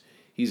 He's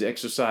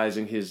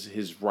exercising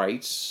his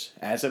rights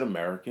as an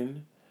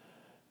American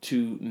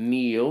to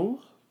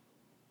kneel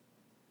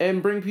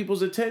and bring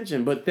people's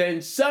attention. But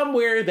then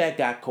somewhere that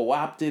got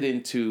co-opted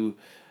into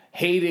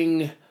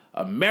hating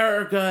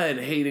America and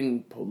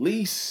hating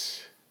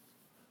police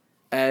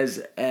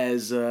as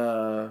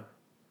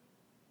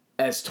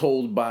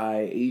told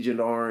by Agent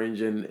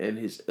Orange and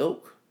his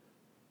ilk.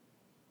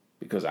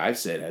 Because I've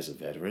said as a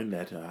veteran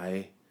that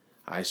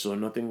I saw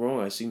nothing wrong.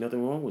 I see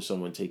nothing wrong with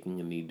someone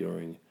taking a knee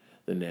during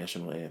the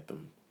national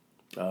anthem.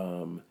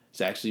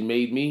 It's actually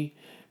made me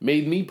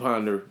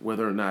ponder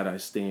whether or not I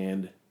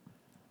stand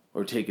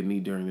or take a knee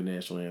during the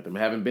national anthem. I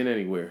haven't been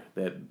anywhere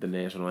that the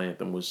national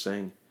anthem was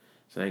sang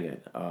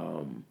it.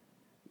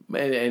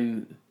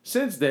 And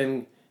since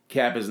then,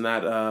 Cap is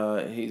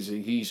not.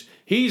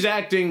 He's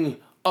acting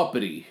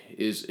uppity.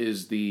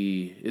 Is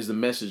the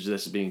message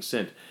that's being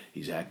sent?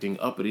 He's acting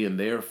uppity, and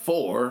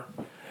therefore,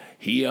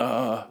 he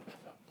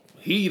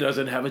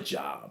doesn't have a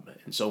job.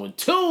 And so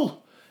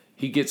until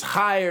he gets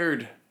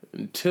hired,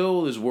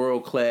 until his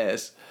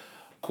world-class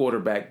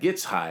quarterback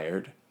gets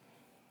hired,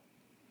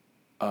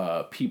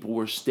 people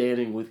were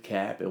standing with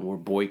Cap and were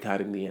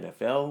boycotting the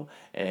NFL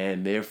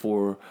and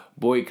therefore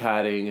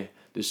boycotting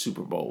the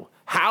Super Bowl.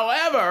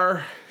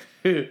 However,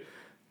 I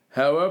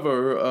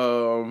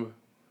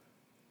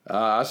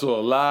saw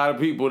a lot of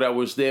people that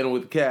were standing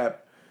with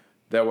Cap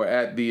that were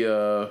at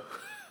the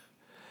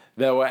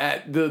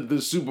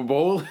Super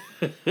Bowl.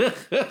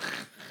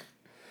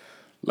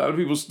 A lot of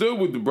people stood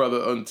with the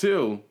brother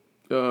until,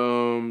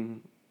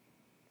 I'm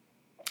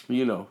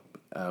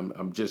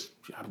just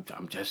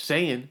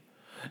saying.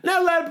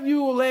 Now a lot of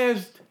you will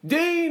ask,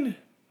 Dean,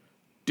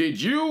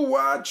 did you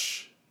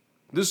watch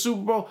the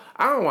Super Bowl?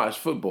 I don't watch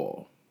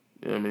football.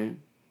 You know what I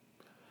mean?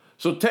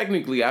 So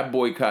technically, I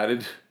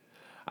boycotted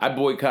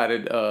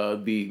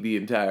the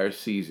entire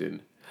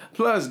season.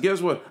 Plus,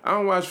 guess what? I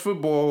don't watch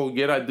football,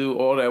 yet I do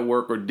all that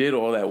work or did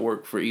all that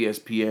work for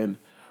ESPN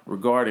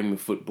regarding the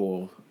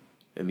football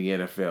and the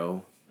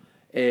NFL.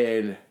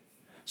 And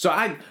so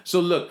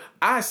look,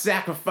 I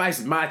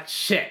sacrificed my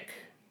check.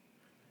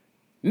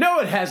 No,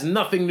 it has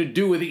nothing to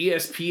do with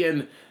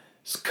ESPN's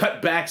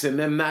cutbacks and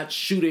them not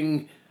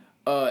shooting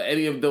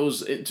any of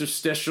those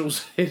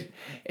interstitials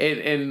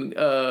and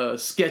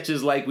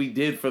sketches like we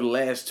did for the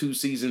last 2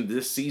 seasons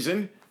this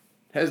season.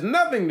 Has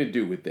nothing to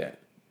do with that.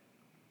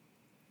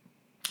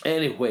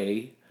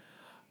 Anyway,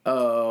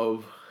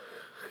 so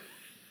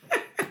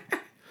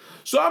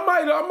I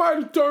might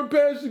have turned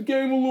past the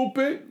game a little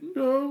bit.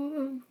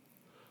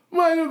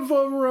 Might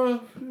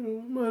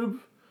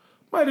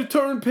have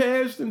turned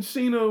past and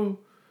seen a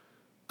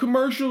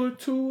commercial or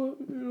two.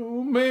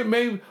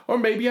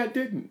 Maybe I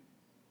didn't.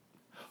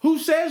 Who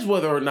says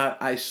whether or not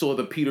I saw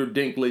the Peter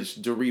Dinklage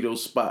Doritos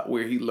spot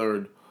where he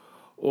learned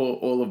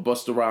all of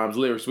Busta Rhymes'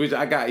 lyrics? Which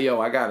I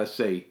gotta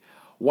say,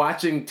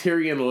 watching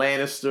Tyrion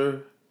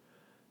Lannister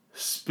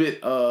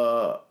spit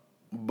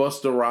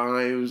Busta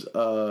Rhymes,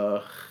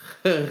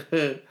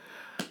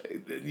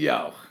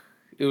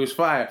 it was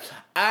fire.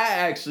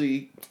 I'm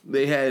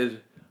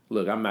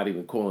not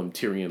even calling him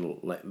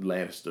Tyrion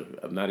Lannister.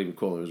 I'm not even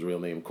calling his real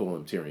name. I'm calling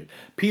him Tyrion.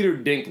 Peter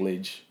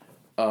Dinklage,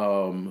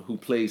 who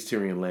plays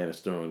Tyrion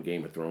Lannister on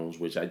Game of Thrones,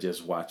 which I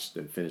just watched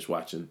and finished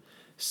watching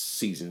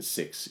season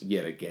 6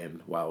 yet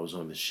again while I was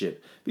on the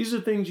ship. These are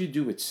things you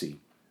do at sea.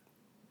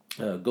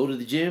 Go to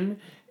the gym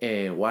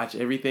and watch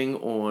everything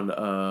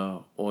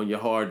on your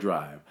hard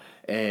drive,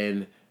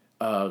 and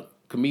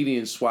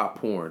Comedians swap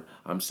porn.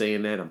 I'm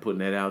saying that. I'm putting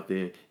that out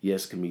there.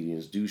 Yes,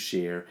 comedians do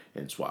share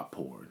and swap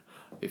porn.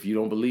 If you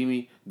don't believe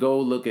me, go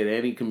look at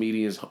any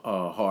comedian's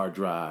hard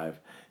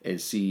drive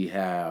and see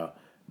how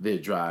their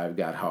drive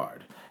got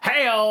hard.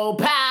 Hey-o,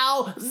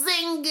 pal!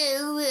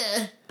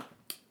 Zingo!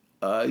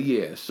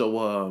 Yeah,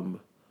 so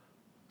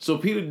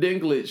Peter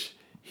Dinklage,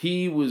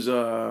 he was,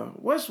 hey,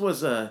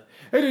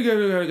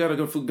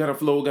 gotta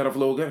flow,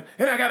 and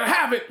I gotta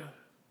have it!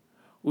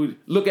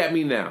 Look at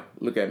me now.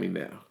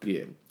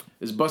 Yeah.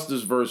 It's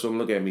Buster's verse on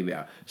Look at Me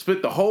Now.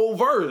 Spit the whole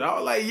verse. I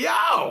was like,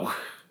 yo!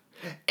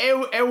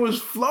 It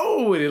was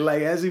flowing with it.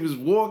 Like, as he was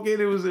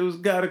walking, it was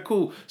kind of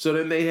cool. So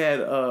then they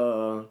had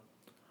Busta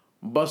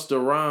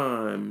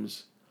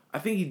Rhymes. I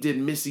think he did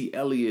Missy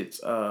Elliott's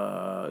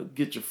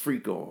Get Your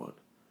Freak On,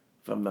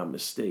 if I'm not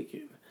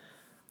mistaken.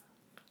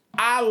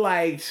 I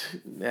liked,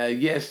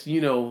 yes,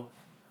 my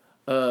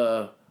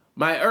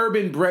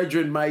urban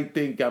brethren might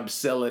think I'm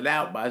selling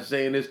out by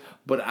saying this,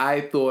 but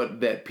I thought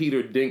that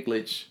Peter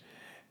Dinklage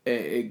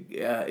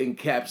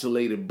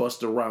encapsulated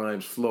Busta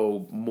Rhymes'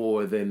 flow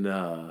more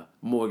than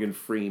Morgan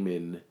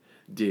Freeman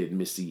did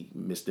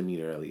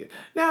Misdemeanor Elliott.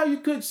 Now, you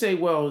could say,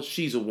 well,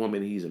 she's a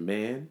woman, he's a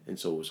man, and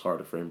so it was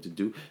harder for him to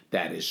do.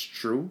 That is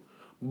true.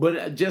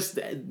 But just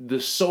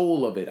the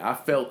soul of it, I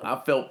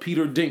felt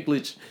Peter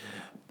Dinklage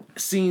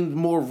seemed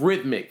more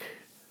rhythmic.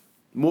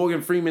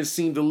 Morgan Freeman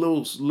seemed a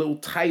little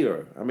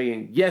tighter. I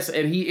mean, yes,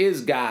 and he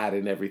is God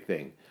and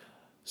everything.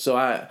 So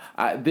I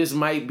this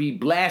might be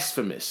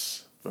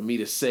blasphemous for me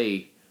to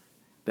say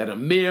that a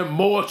mere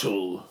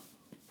mortal's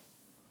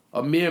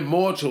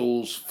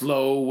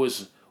flow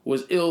was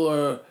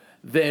iller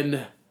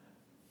than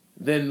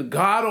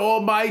God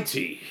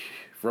Almighty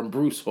from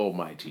Bruce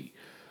Almighty.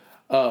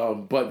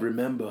 But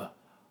remember,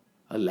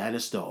 a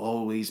Lannister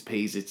always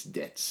pays its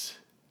debts.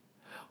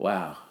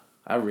 Wow,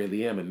 I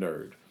really am a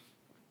nerd.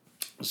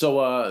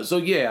 So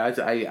yeah,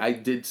 I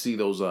did see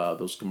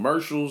those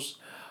commercials.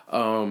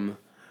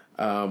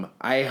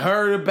 I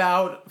heard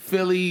about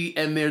Philly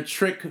and their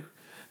trick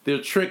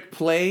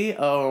play.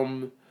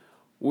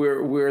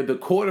 Where the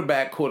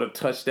quarterback caught a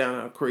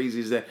touchdown. How crazy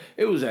is that?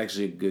 It was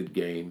actually a good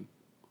game.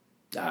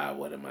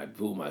 Who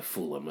am I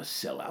fooling? I'm a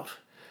sellout.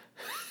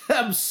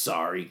 I'm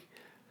sorry.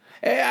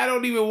 Hey, I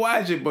don't even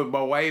watch it, but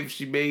my wife,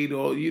 she made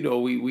all,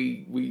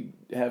 we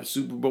have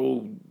Super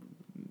Bowl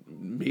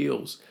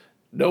meals.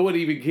 No one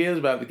even cares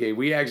about the game.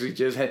 We actually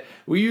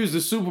we used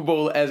the Super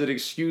Bowl as an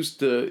excuse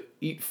to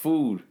eat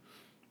food.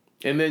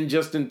 And then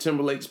Justin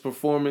Timberlake's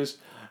performance,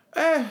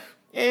 I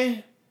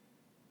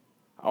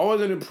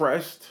wasn't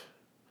impressed.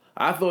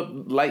 I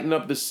thought Lighten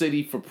Up the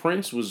City for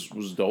Prince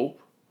was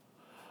dope.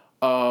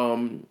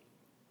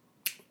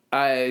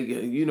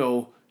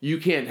 You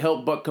can't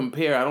help but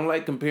compare. I don't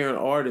like comparing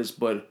artists,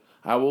 but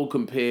I will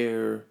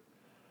compare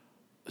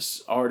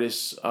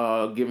artists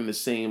given the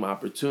same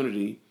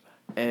opportunity.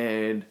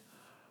 And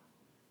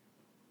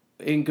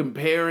in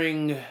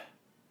comparing,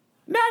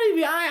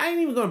 I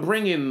ain't even gonna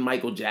bring in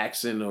Michael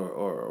Jackson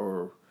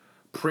or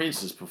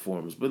Prince's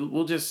performance, but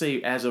we'll just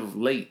say as of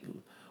late,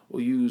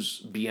 we'll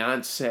use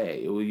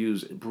Beyonce, we'll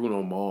use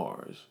Bruno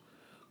Mars,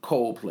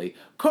 Coldplay.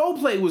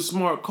 Coldplay was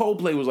smart.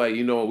 Coldplay was like,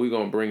 we're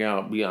gonna bring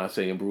out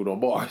Beyonce and Bruno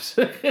Mars.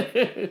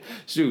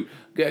 Shoot,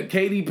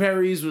 Katy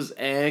Perry's was,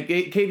 and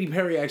Katy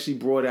Perry actually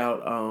brought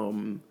out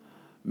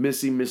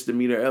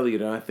Misdemeanor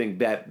Elliott, and I think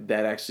that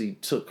actually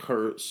took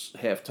her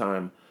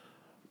halftime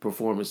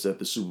performance at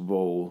the Super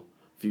Bowl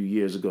a few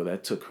years ago.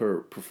 That took her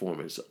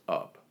performance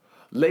up.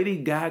 Lady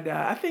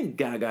Gaga, I think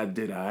Gaga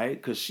did all right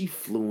because she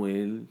flew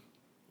in,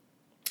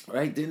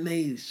 right? Didn't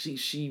they?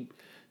 She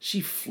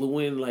flew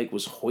in, like,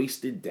 was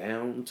hoisted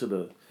down to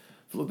the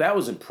floor. That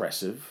was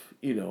impressive,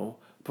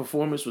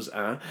 Performance was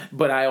on.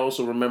 But I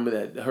also remember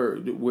that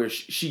where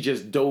she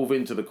just dove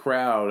into the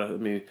crowd. I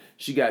mean,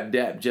 she got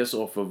dapped just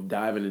off of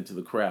diving into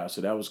the crowd,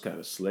 so that was kind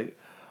of slick.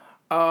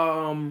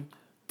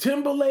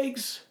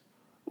 Timberlake's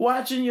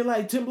watching, you're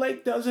like,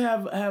 Timberlake does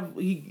have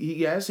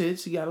he has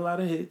hits. He got a lot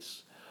of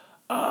hits.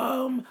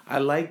 I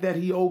like that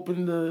he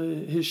opened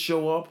his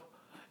show up,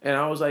 and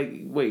I was like,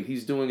 wait,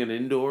 he's doing an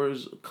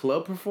indoors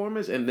club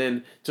performance, and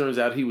then turns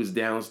out he was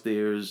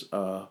downstairs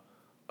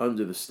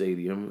under the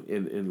stadium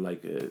in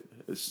like it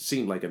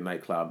seemed like a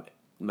nightclub,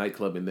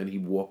 and then he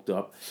walked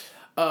up.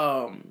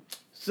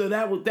 So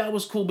that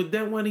was cool. But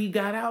then when he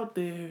got out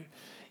there,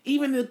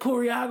 even the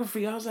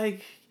choreography, I was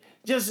like,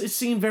 it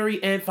seemed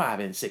very and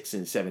 5 and 6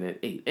 and 7 and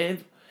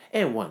 8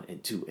 and 1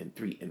 and 2 and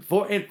 3 and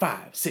 4 and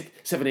 5, 6,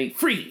 7, 8,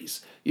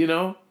 freeze,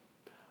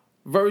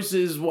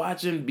 versus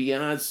watching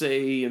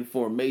Beyonce in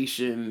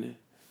Formation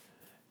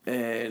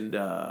and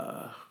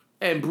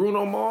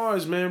Bruno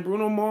Mars, man.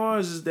 Bruno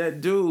Mars is that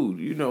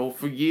dude.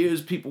 For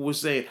years people were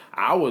saying,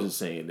 I wasn't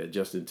saying that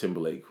Justin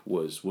Timberlake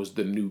was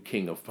the new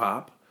king of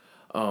pop.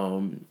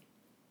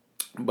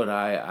 But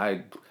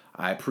I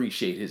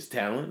appreciate his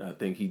talent. I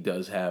think he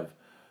does have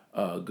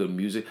good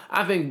music.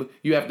 I think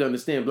you have to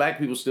understand, black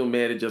people still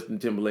mad at Justin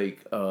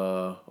Timberlake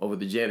over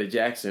the Janet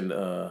Jackson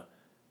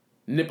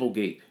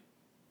Nipplegate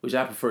which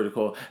I prefer to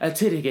call a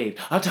titty gate,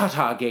 a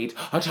ta-ta gate,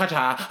 a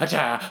ta-ta, a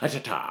ta, a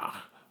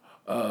ta-ta.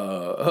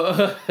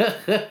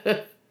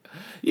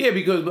 Yeah,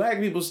 because black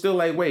people still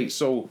like, wait,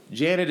 so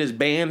Janet is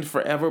banned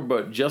forever,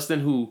 but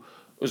Justin, who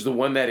was the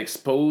one that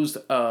exposed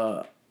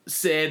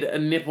said a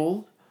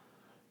nipple,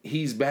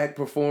 he's back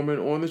performing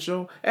on the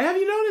show. And have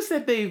you noticed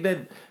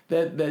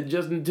that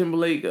Justin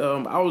Timberlake?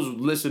 I was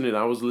listening to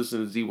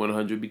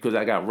Z100 because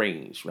I got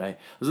range, right? I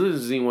was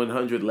listening to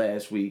Z100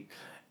 last week,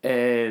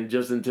 and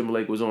Justin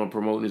Timberlake was on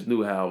promoting his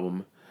new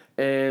album,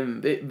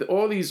 and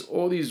all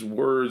these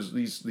words,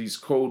 these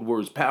code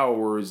words, power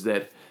words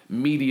that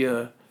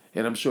media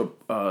and I'm sure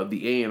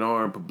the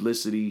A&R and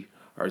publicity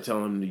are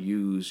telling him to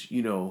use.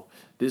 You know,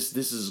 this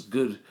is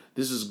good.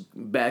 This is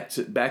back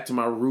to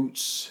my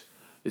roots.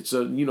 It's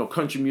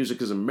country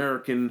music is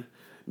American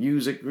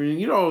music.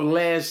 You know,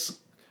 last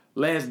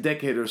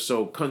decade or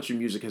so, country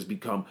music has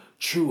become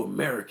true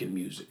American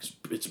music.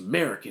 It's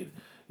American,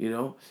 you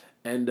know,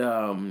 and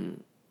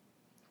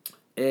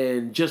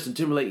Justin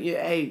Timberlake,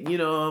 yeah, hey,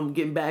 I'm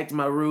getting back to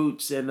my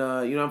roots, and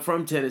I'm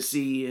from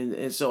Tennessee,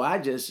 and so I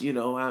just,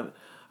 so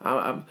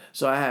I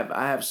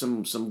have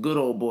some good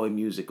old boy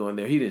music on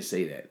there. He didn't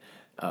say that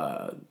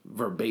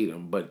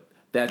verbatim, but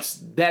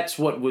that's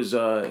what was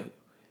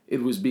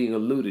it was being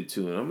alluded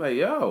to, and I'm like,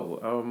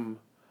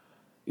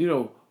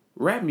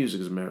 rap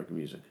music is American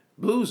music,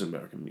 blues is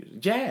American music,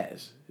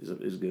 jazz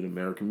is good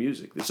American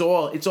music. It's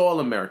all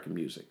American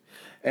music,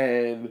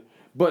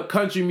 but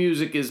country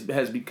music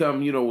has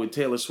become, with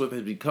Taylor Swift,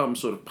 has become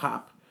sort of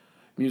pop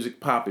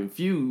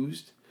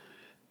infused.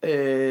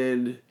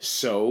 And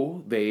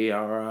so they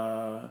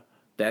are.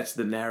 That's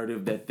the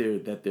narrative that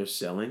they're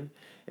selling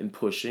and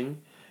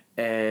pushing,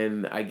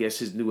 and I guess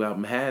his new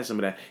album has some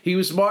of that. He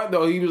was smart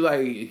though. He was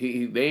like,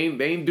 they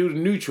ain't do the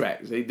new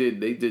tracks. They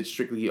did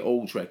strictly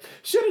old tracks.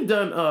 Should have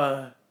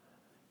done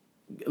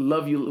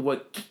 "Love You,"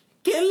 what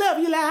 "Can't Love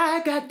You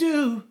Like I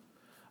Do."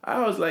 I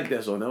always like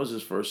that song. That was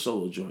his first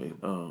solo joint.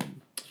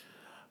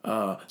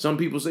 Some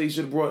people say he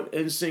should have brought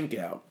NSYNC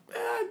out.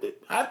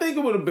 I think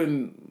it would have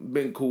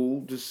been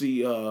cool to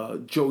see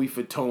Joey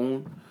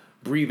Fatone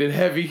breathing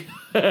heavy.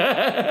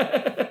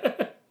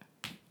 And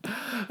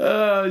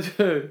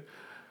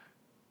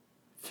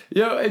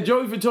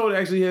Joey Fatone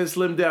actually has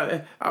slimmed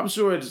down. I'm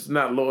sure it's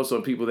not lost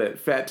on people that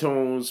Fat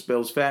Tone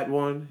spells fat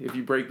one if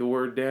you break the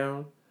word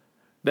down.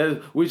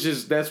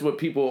 That's what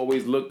people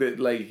always looked at,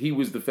 like he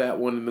was the fat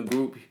one in the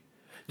group.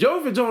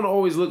 Joey Fatone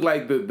always looked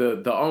like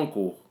the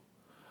uncle.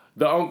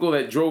 The uncle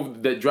that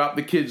dropped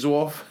the kids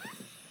off.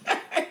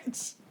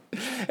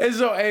 And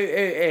so,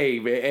 hey,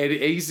 man, and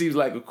he seems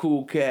like a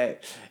cool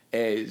cat.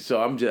 And so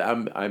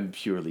I'm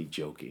purely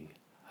joking.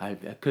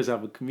 Because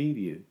I'm a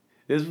comedian.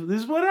 This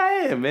is what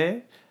I am,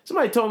 man.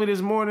 Somebody told me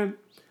this morning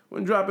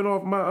when dropping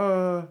off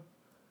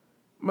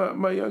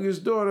my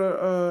youngest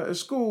daughter at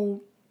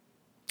school.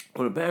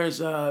 When the parents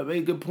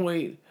made a good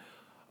point.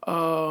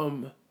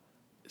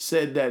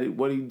 Said that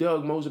what he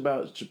dug most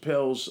about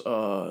Chappelle's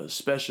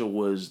special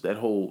was that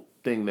whole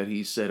thing that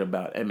he said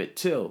about Emmett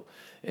Till,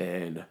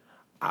 and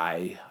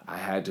I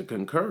had to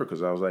concur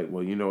because I was like,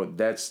 well,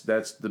 that's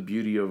the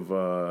beauty of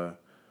an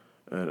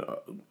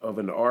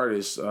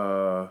artist.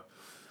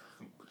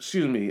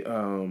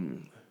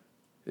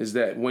 Is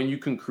that when you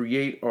can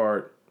create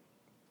art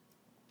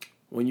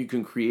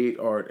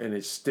and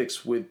it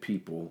sticks with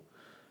people.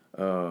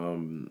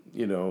 And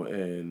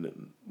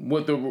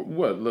what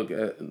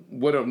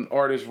an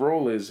artist's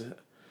role is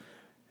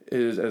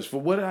as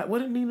for what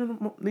did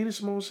Nina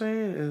Simone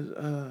saying is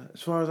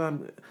as far as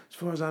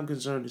I'm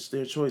concerned, it's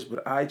their choice,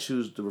 but I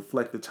choose to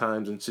reflect the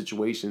times and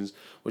situations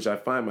which I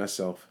find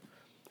myself.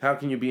 How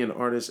can you be an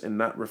artist and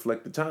not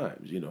reflect the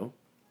times,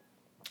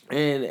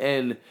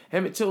 And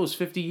Emmett Till was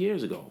 50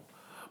 years ago,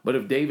 but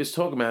if David's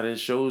talking about it, it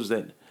shows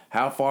that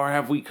how far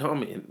have we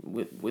come in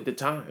with the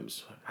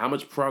times? How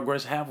much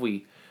progress have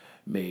we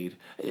made?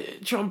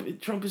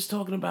 Trump is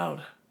talking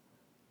about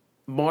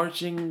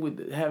marching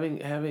with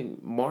having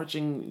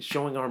marching,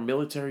 showing our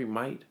military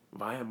might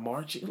via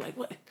marching. Like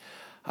what?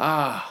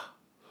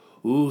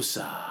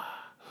 USA.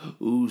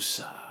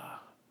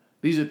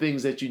 These are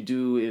things that you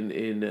do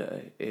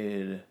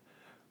in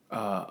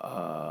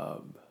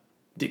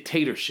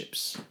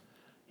dictatorships.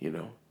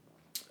 You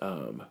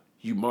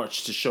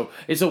march to show.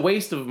 It's a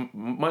waste of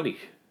money.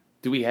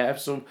 Do we have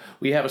some?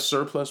 We have a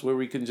surplus where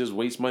we can just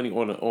waste money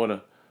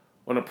on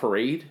a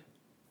parade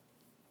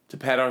to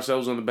pat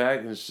ourselves on the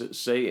back and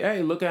say,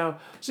 "Hey, look how!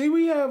 See,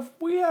 we have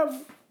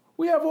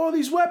all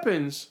these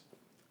weapons."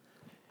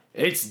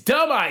 It's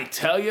dumb, I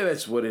tell you.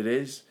 That's what it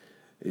is.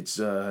 It's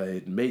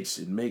it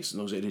incenses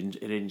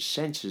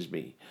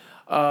me.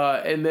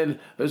 And then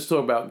let's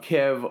talk about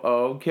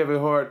Kevin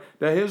Hart.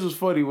 Now, here's what's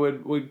funny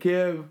when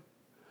Kev.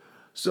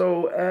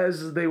 So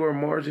as they were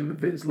marching, the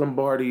Vince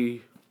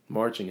Lombardi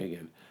marching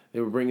again. They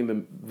were bringing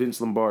the Vince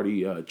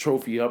Lombardi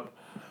trophy up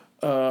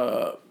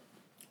to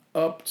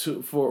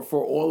for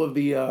all of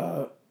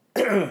the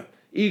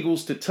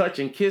Eagles to touch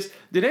and kiss.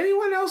 Did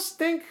anyone else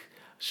think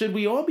should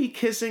we all be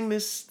kissing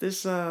this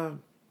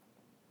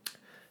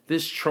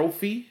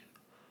trophy?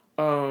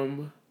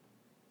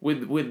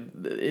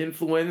 with the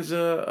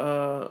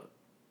influenza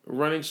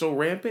running so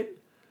rampant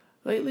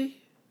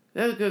lately?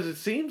 That's because it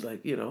seems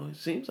like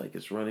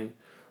it's running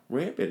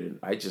rampant.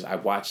 And I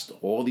watched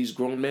all these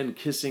grown men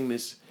kissing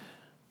this.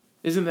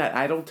 Isn't that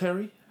idol,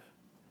 Terry?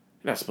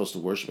 You're not supposed to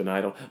worship an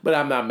idol, but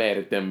I'm not mad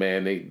at them,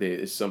 man.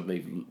 It's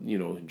something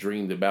they've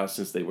dreamed about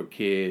since they were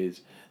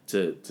kids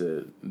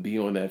to be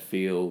on that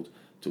field,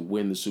 to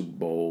win the Super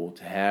Bowl,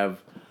 to have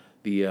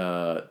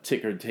the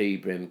ticker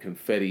tape and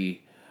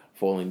confetti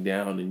falling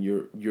down in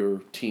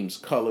your team's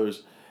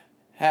colors.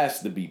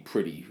 Has to be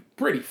pretty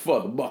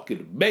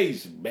FuthaMuckin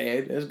amazing,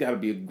 man. That's got to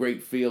be a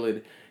great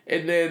feeling.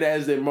 And then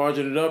as they're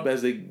marching it up,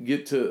 as they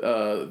get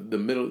to the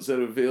middle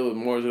center of the field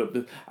and marching up,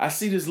 I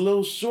see this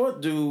little short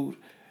dude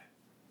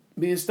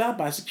being stopped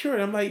by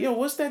security. I'm like, yo,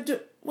 what's that?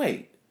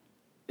 Wait,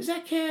 is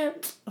that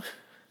Kev?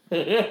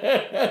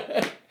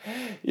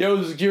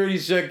 Yo, security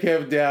shut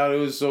Kev down. It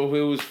was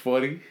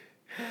funny.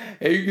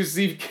 And you can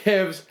see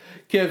Kev's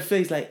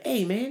face like,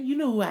 hey, man, you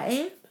know who I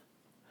am?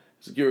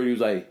 Security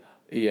was like,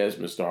 yes,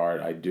 Mr.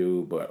 Hart, I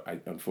do, but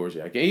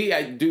unfortunately I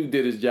can't. Dude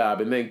did his job,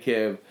 and then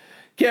Kev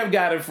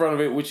got in front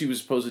of it, which he was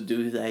supposed to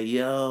do. He's like,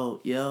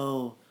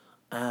 yo,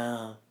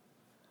 I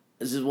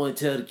just want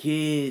to tell the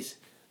kids,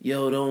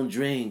 yo, don't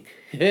drink.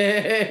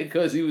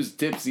 Because he was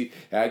tipsy.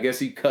 I guess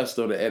he cussed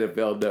on the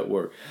NFL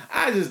Network.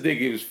 I just think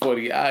it was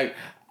funny.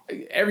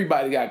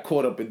 Everybody got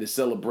caught up in the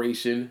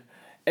celebration.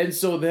 And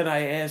so then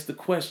I asked the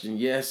question,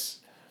 yes,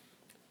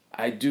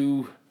 I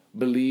do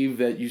believe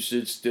that you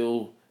should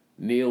still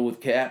kneel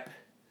with Cap.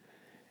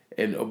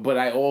 But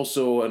I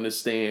also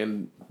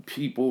understand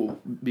people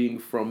being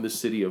from the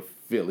city of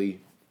Philly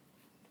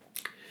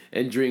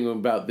and dreaming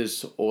about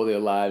this all their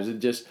lives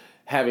and just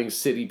having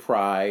city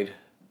pride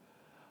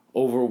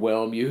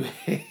overwhelm you.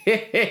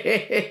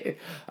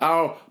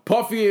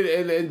 Puffy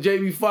and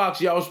Jamie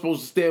Foxx, y'all was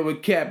supposed to stand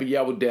with Cap, and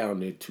y'all were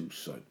down there too,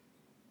 son.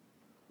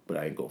 But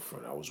I ain't go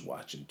front. I was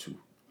watching too.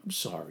 I'm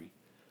sorry,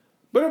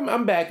 but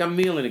I'm back. I'm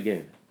kneeling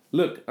again.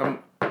 Look, I'm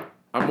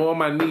on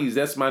my knees.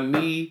 That's my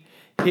knee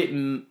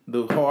hitting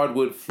the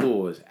hardwood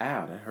floors.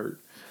 Ow, that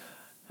hurt.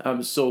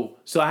 So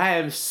I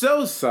am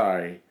so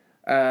sorry,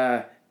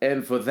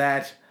 and for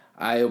that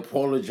I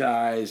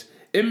apologize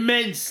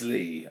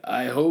immensely.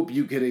 I hope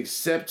you can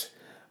accept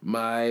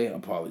my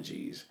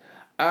apologies.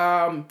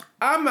 I'm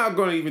not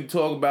going to even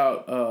talk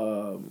about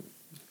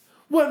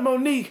what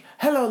Monique.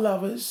 Hello,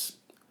 lovers.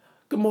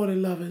 Good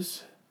morning,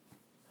 lovers.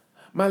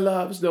 My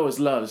loves. No, it's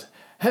loves.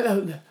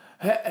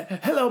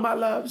 Hello, my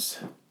loves.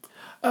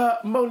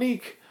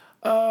 Monique.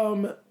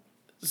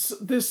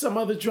 There's some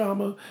other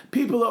drama.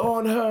 People are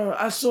on her.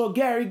 I saw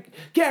Gary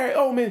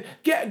Owen,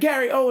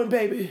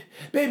 baby.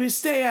 Baby,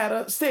 stay out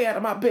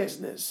of my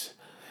business.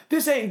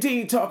 This ain't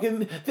Dean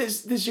talking.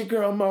 This your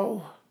girl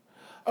Mo.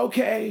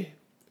 Okay.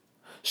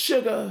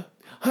 Sugar,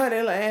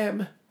 honey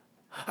lamb.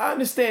 I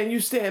understand you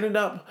standing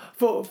up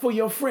for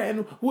your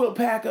friend Will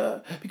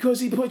Packer because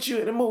he put you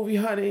in a movie,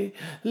 honey.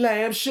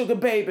 Lamb, sugar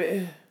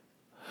baby.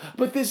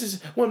 But this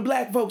is when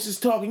black folks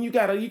is talking, you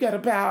gotta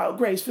bow out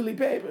gracefully,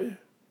 baby.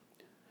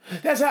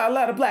 That's how a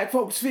lot of black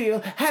folks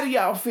feel. How do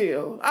y'all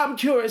feel? I'm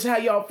curious how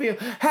y'all feel.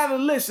 How the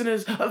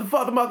listeners of the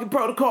FuthaMuckin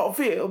Protocol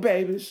feel,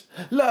 babies.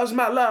 Loves,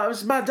 my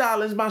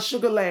darlings, my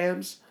sugar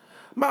lambs.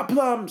 My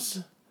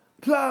plums.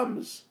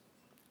 I'm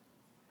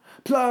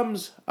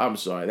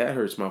sorry, that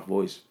hurts my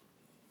voice.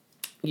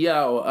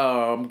 Yo,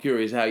 I'm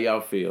curious how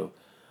y'all feel.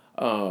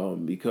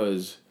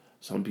 Because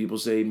some people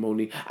say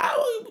Monique.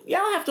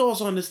 Y'all have to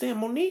also understand,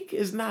 Monique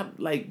is not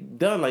like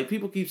done. Like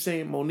people keep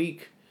saying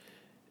Monique's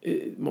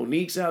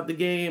out the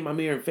game. I'm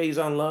hearing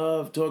Faison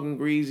Love talking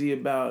greasy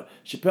about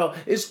Chappelle.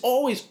 It's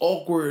always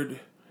awkward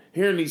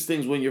hearing these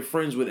things when you're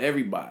friends with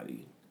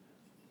everybody.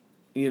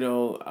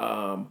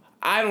 I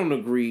don't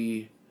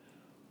agree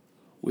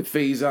with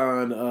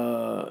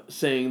Faison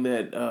saying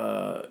that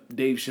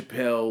Dave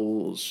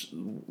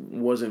Chappelle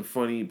wasn't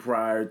funny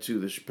prior to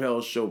the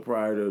Chappelle Show,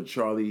 prior to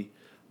Charlie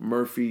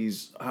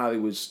Murphy's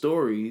Hollywood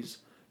Stories,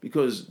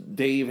 because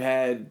Dave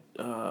had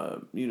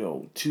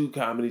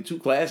two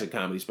classic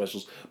comedy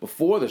specials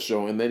before the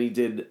show, and then he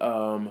did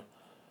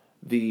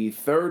the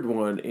third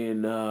one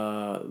in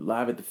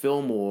Live at the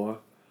Fillmore,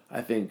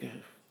 I think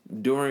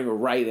during or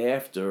right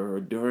after,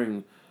 or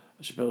during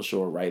Chappelle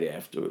Show or right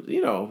after.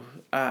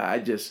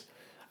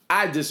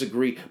 I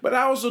disagree, but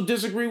I also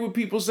disagree with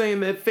people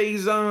saying that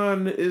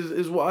Faison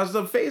is wild.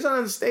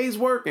 Faison stays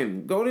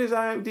working. Go to his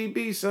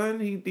IMDb, son.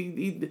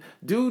 He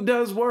dude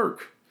does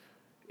work,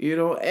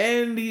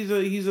 and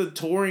he's a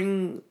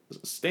touring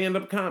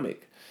stand-up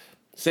comic.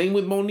 Same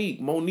with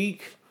Monique.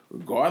 Monique,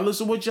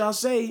 regardless of what y'all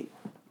say,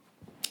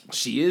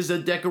 she is a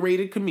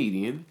decorated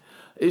comedian.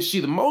 Is she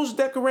the most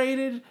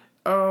decorated?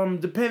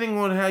 Depending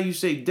on how you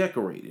say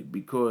decorated,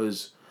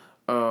 because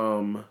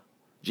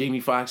Jamie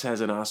Foxx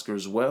has an Oscar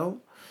as well.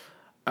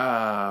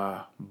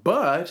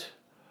 But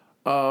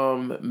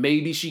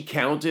maybe she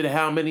counted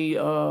how many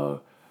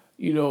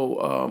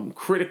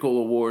critical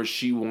awards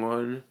she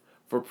won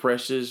for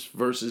Precious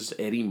versus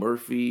Eddie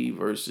Murphy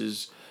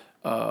versus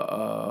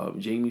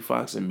Jamie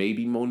Foxx, and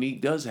maybe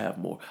Monique does have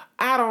more.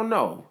 I don't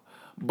know.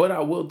 But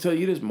I will tell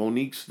you this: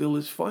 Monique still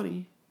is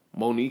funny.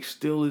 Monique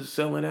still is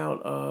selling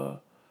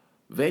out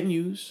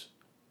venues.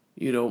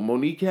 You know,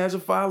 Monique has a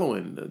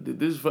following.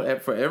 This is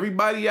for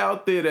everybody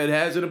out there that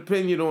has an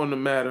opinion on the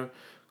matter,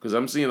 because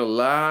I'm seeing a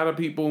lot of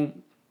people.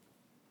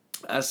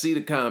 I see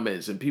the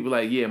comments and people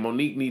like, yeah,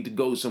 Monique need to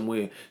go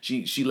somewhere.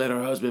 She let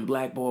her husband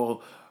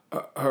blackball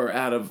her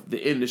out of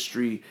the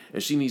industry,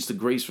 and she needs to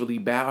gracefully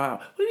bow out.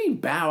 What do you mean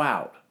bow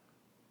out?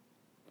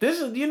 This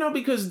is,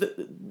 because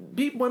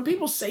when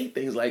people say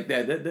things like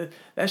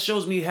that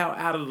shows me how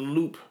out of the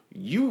loop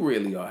you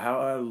really are, how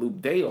out of the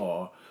loop they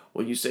are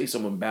when you say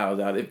someone bows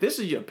out. If this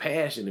is your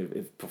passion,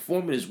 if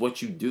performing is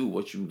what you do,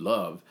 what you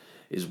love,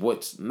 is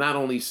what's not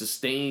only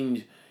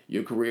sustained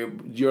your career,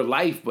 your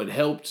life, but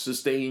helped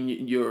sustain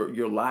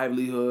your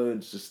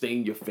livelihood,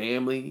 sustain your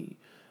family.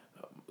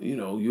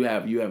 You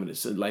have an,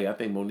 like, I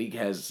think Monique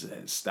has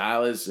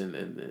stylists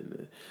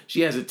and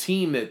she has a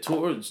team that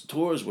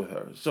tours with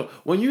her. So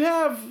when you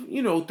have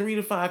 3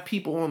 to 5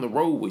 people on the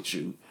road with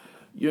you,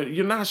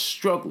 you're not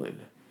struggling.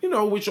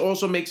 Which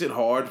also makes it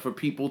hard for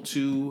people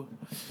to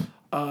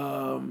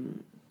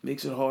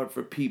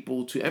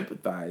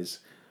empathize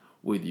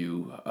with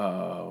you,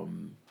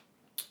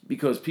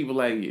 because people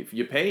like, if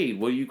you're paid,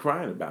 what are you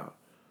crying about?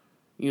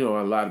 A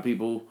lot of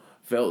people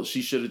felt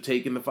she should have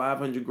taken the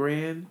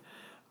 $500,000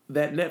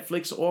 that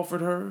Netflix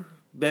offered her,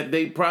 that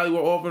they probably were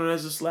offering her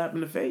as a slap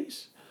in the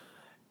face,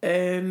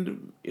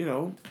 and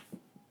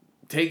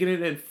taking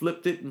it and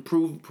flipped it and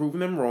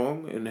proving them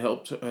wrong and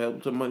helped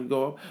her money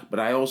go up. But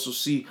I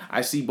see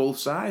both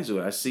sides of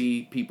it. I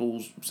see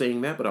people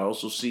saying that, but I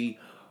also see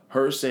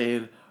her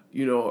saying,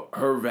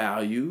 her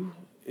value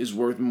is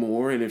worth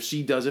more, and if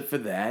she does it for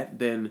that,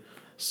 then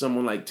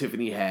someone like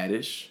Tiffany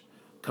Haddish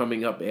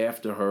coming up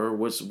after her,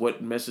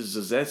 what message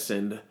does that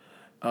send?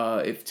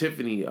 If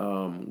Tiffany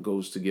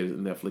goes to get a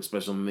Netflix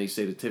special and they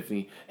say to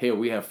Tiffany, "Hey,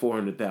 we have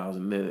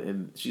 400,000,"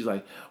 and she's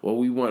like, "Well,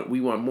 we want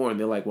more," and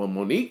they're like, "Well,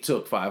 Monique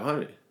took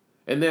 500,"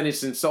 and then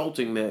it's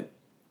insulting that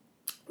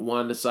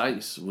Wanda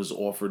Sykes was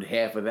offered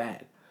half of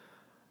that.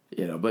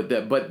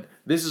 But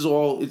this is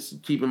all. It's,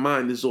 keep in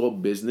mind, this is all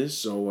business,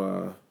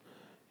 so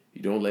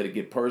you don't let it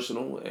get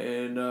personal,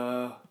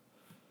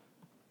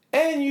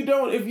 and you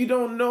don't, if you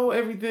don't know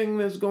everything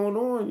that's going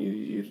on,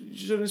 you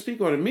shouldn't speak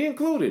on it. Me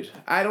included.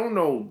 I don't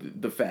know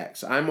the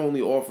facts. I'm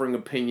only offering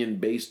opinion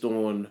based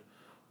on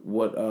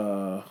what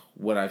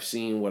I've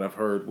seen, what I've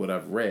heard, what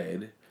I've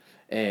read,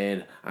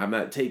 and I'm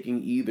not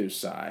taking either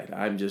side.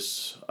 I'm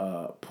just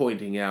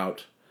pointing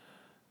out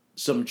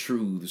some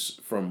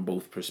truths from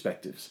both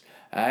perspectives.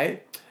 All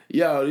right?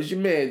 Yo, this is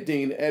your man,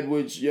 Dean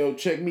Edwards. Yo,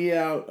 check me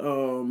out.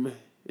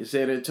 In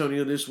San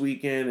Antonio this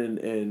weekend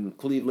and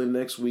Cleveland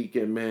next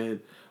weekend, man.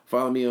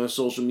 Follow me on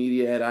social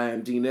media at I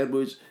am Dean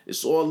Edwards.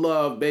 It's all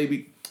love,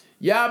 baby.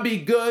 Y'all be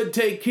good.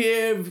 Take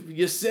care of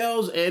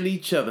yourselves and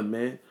each other,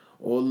 man.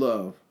 All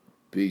love.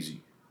 Peace.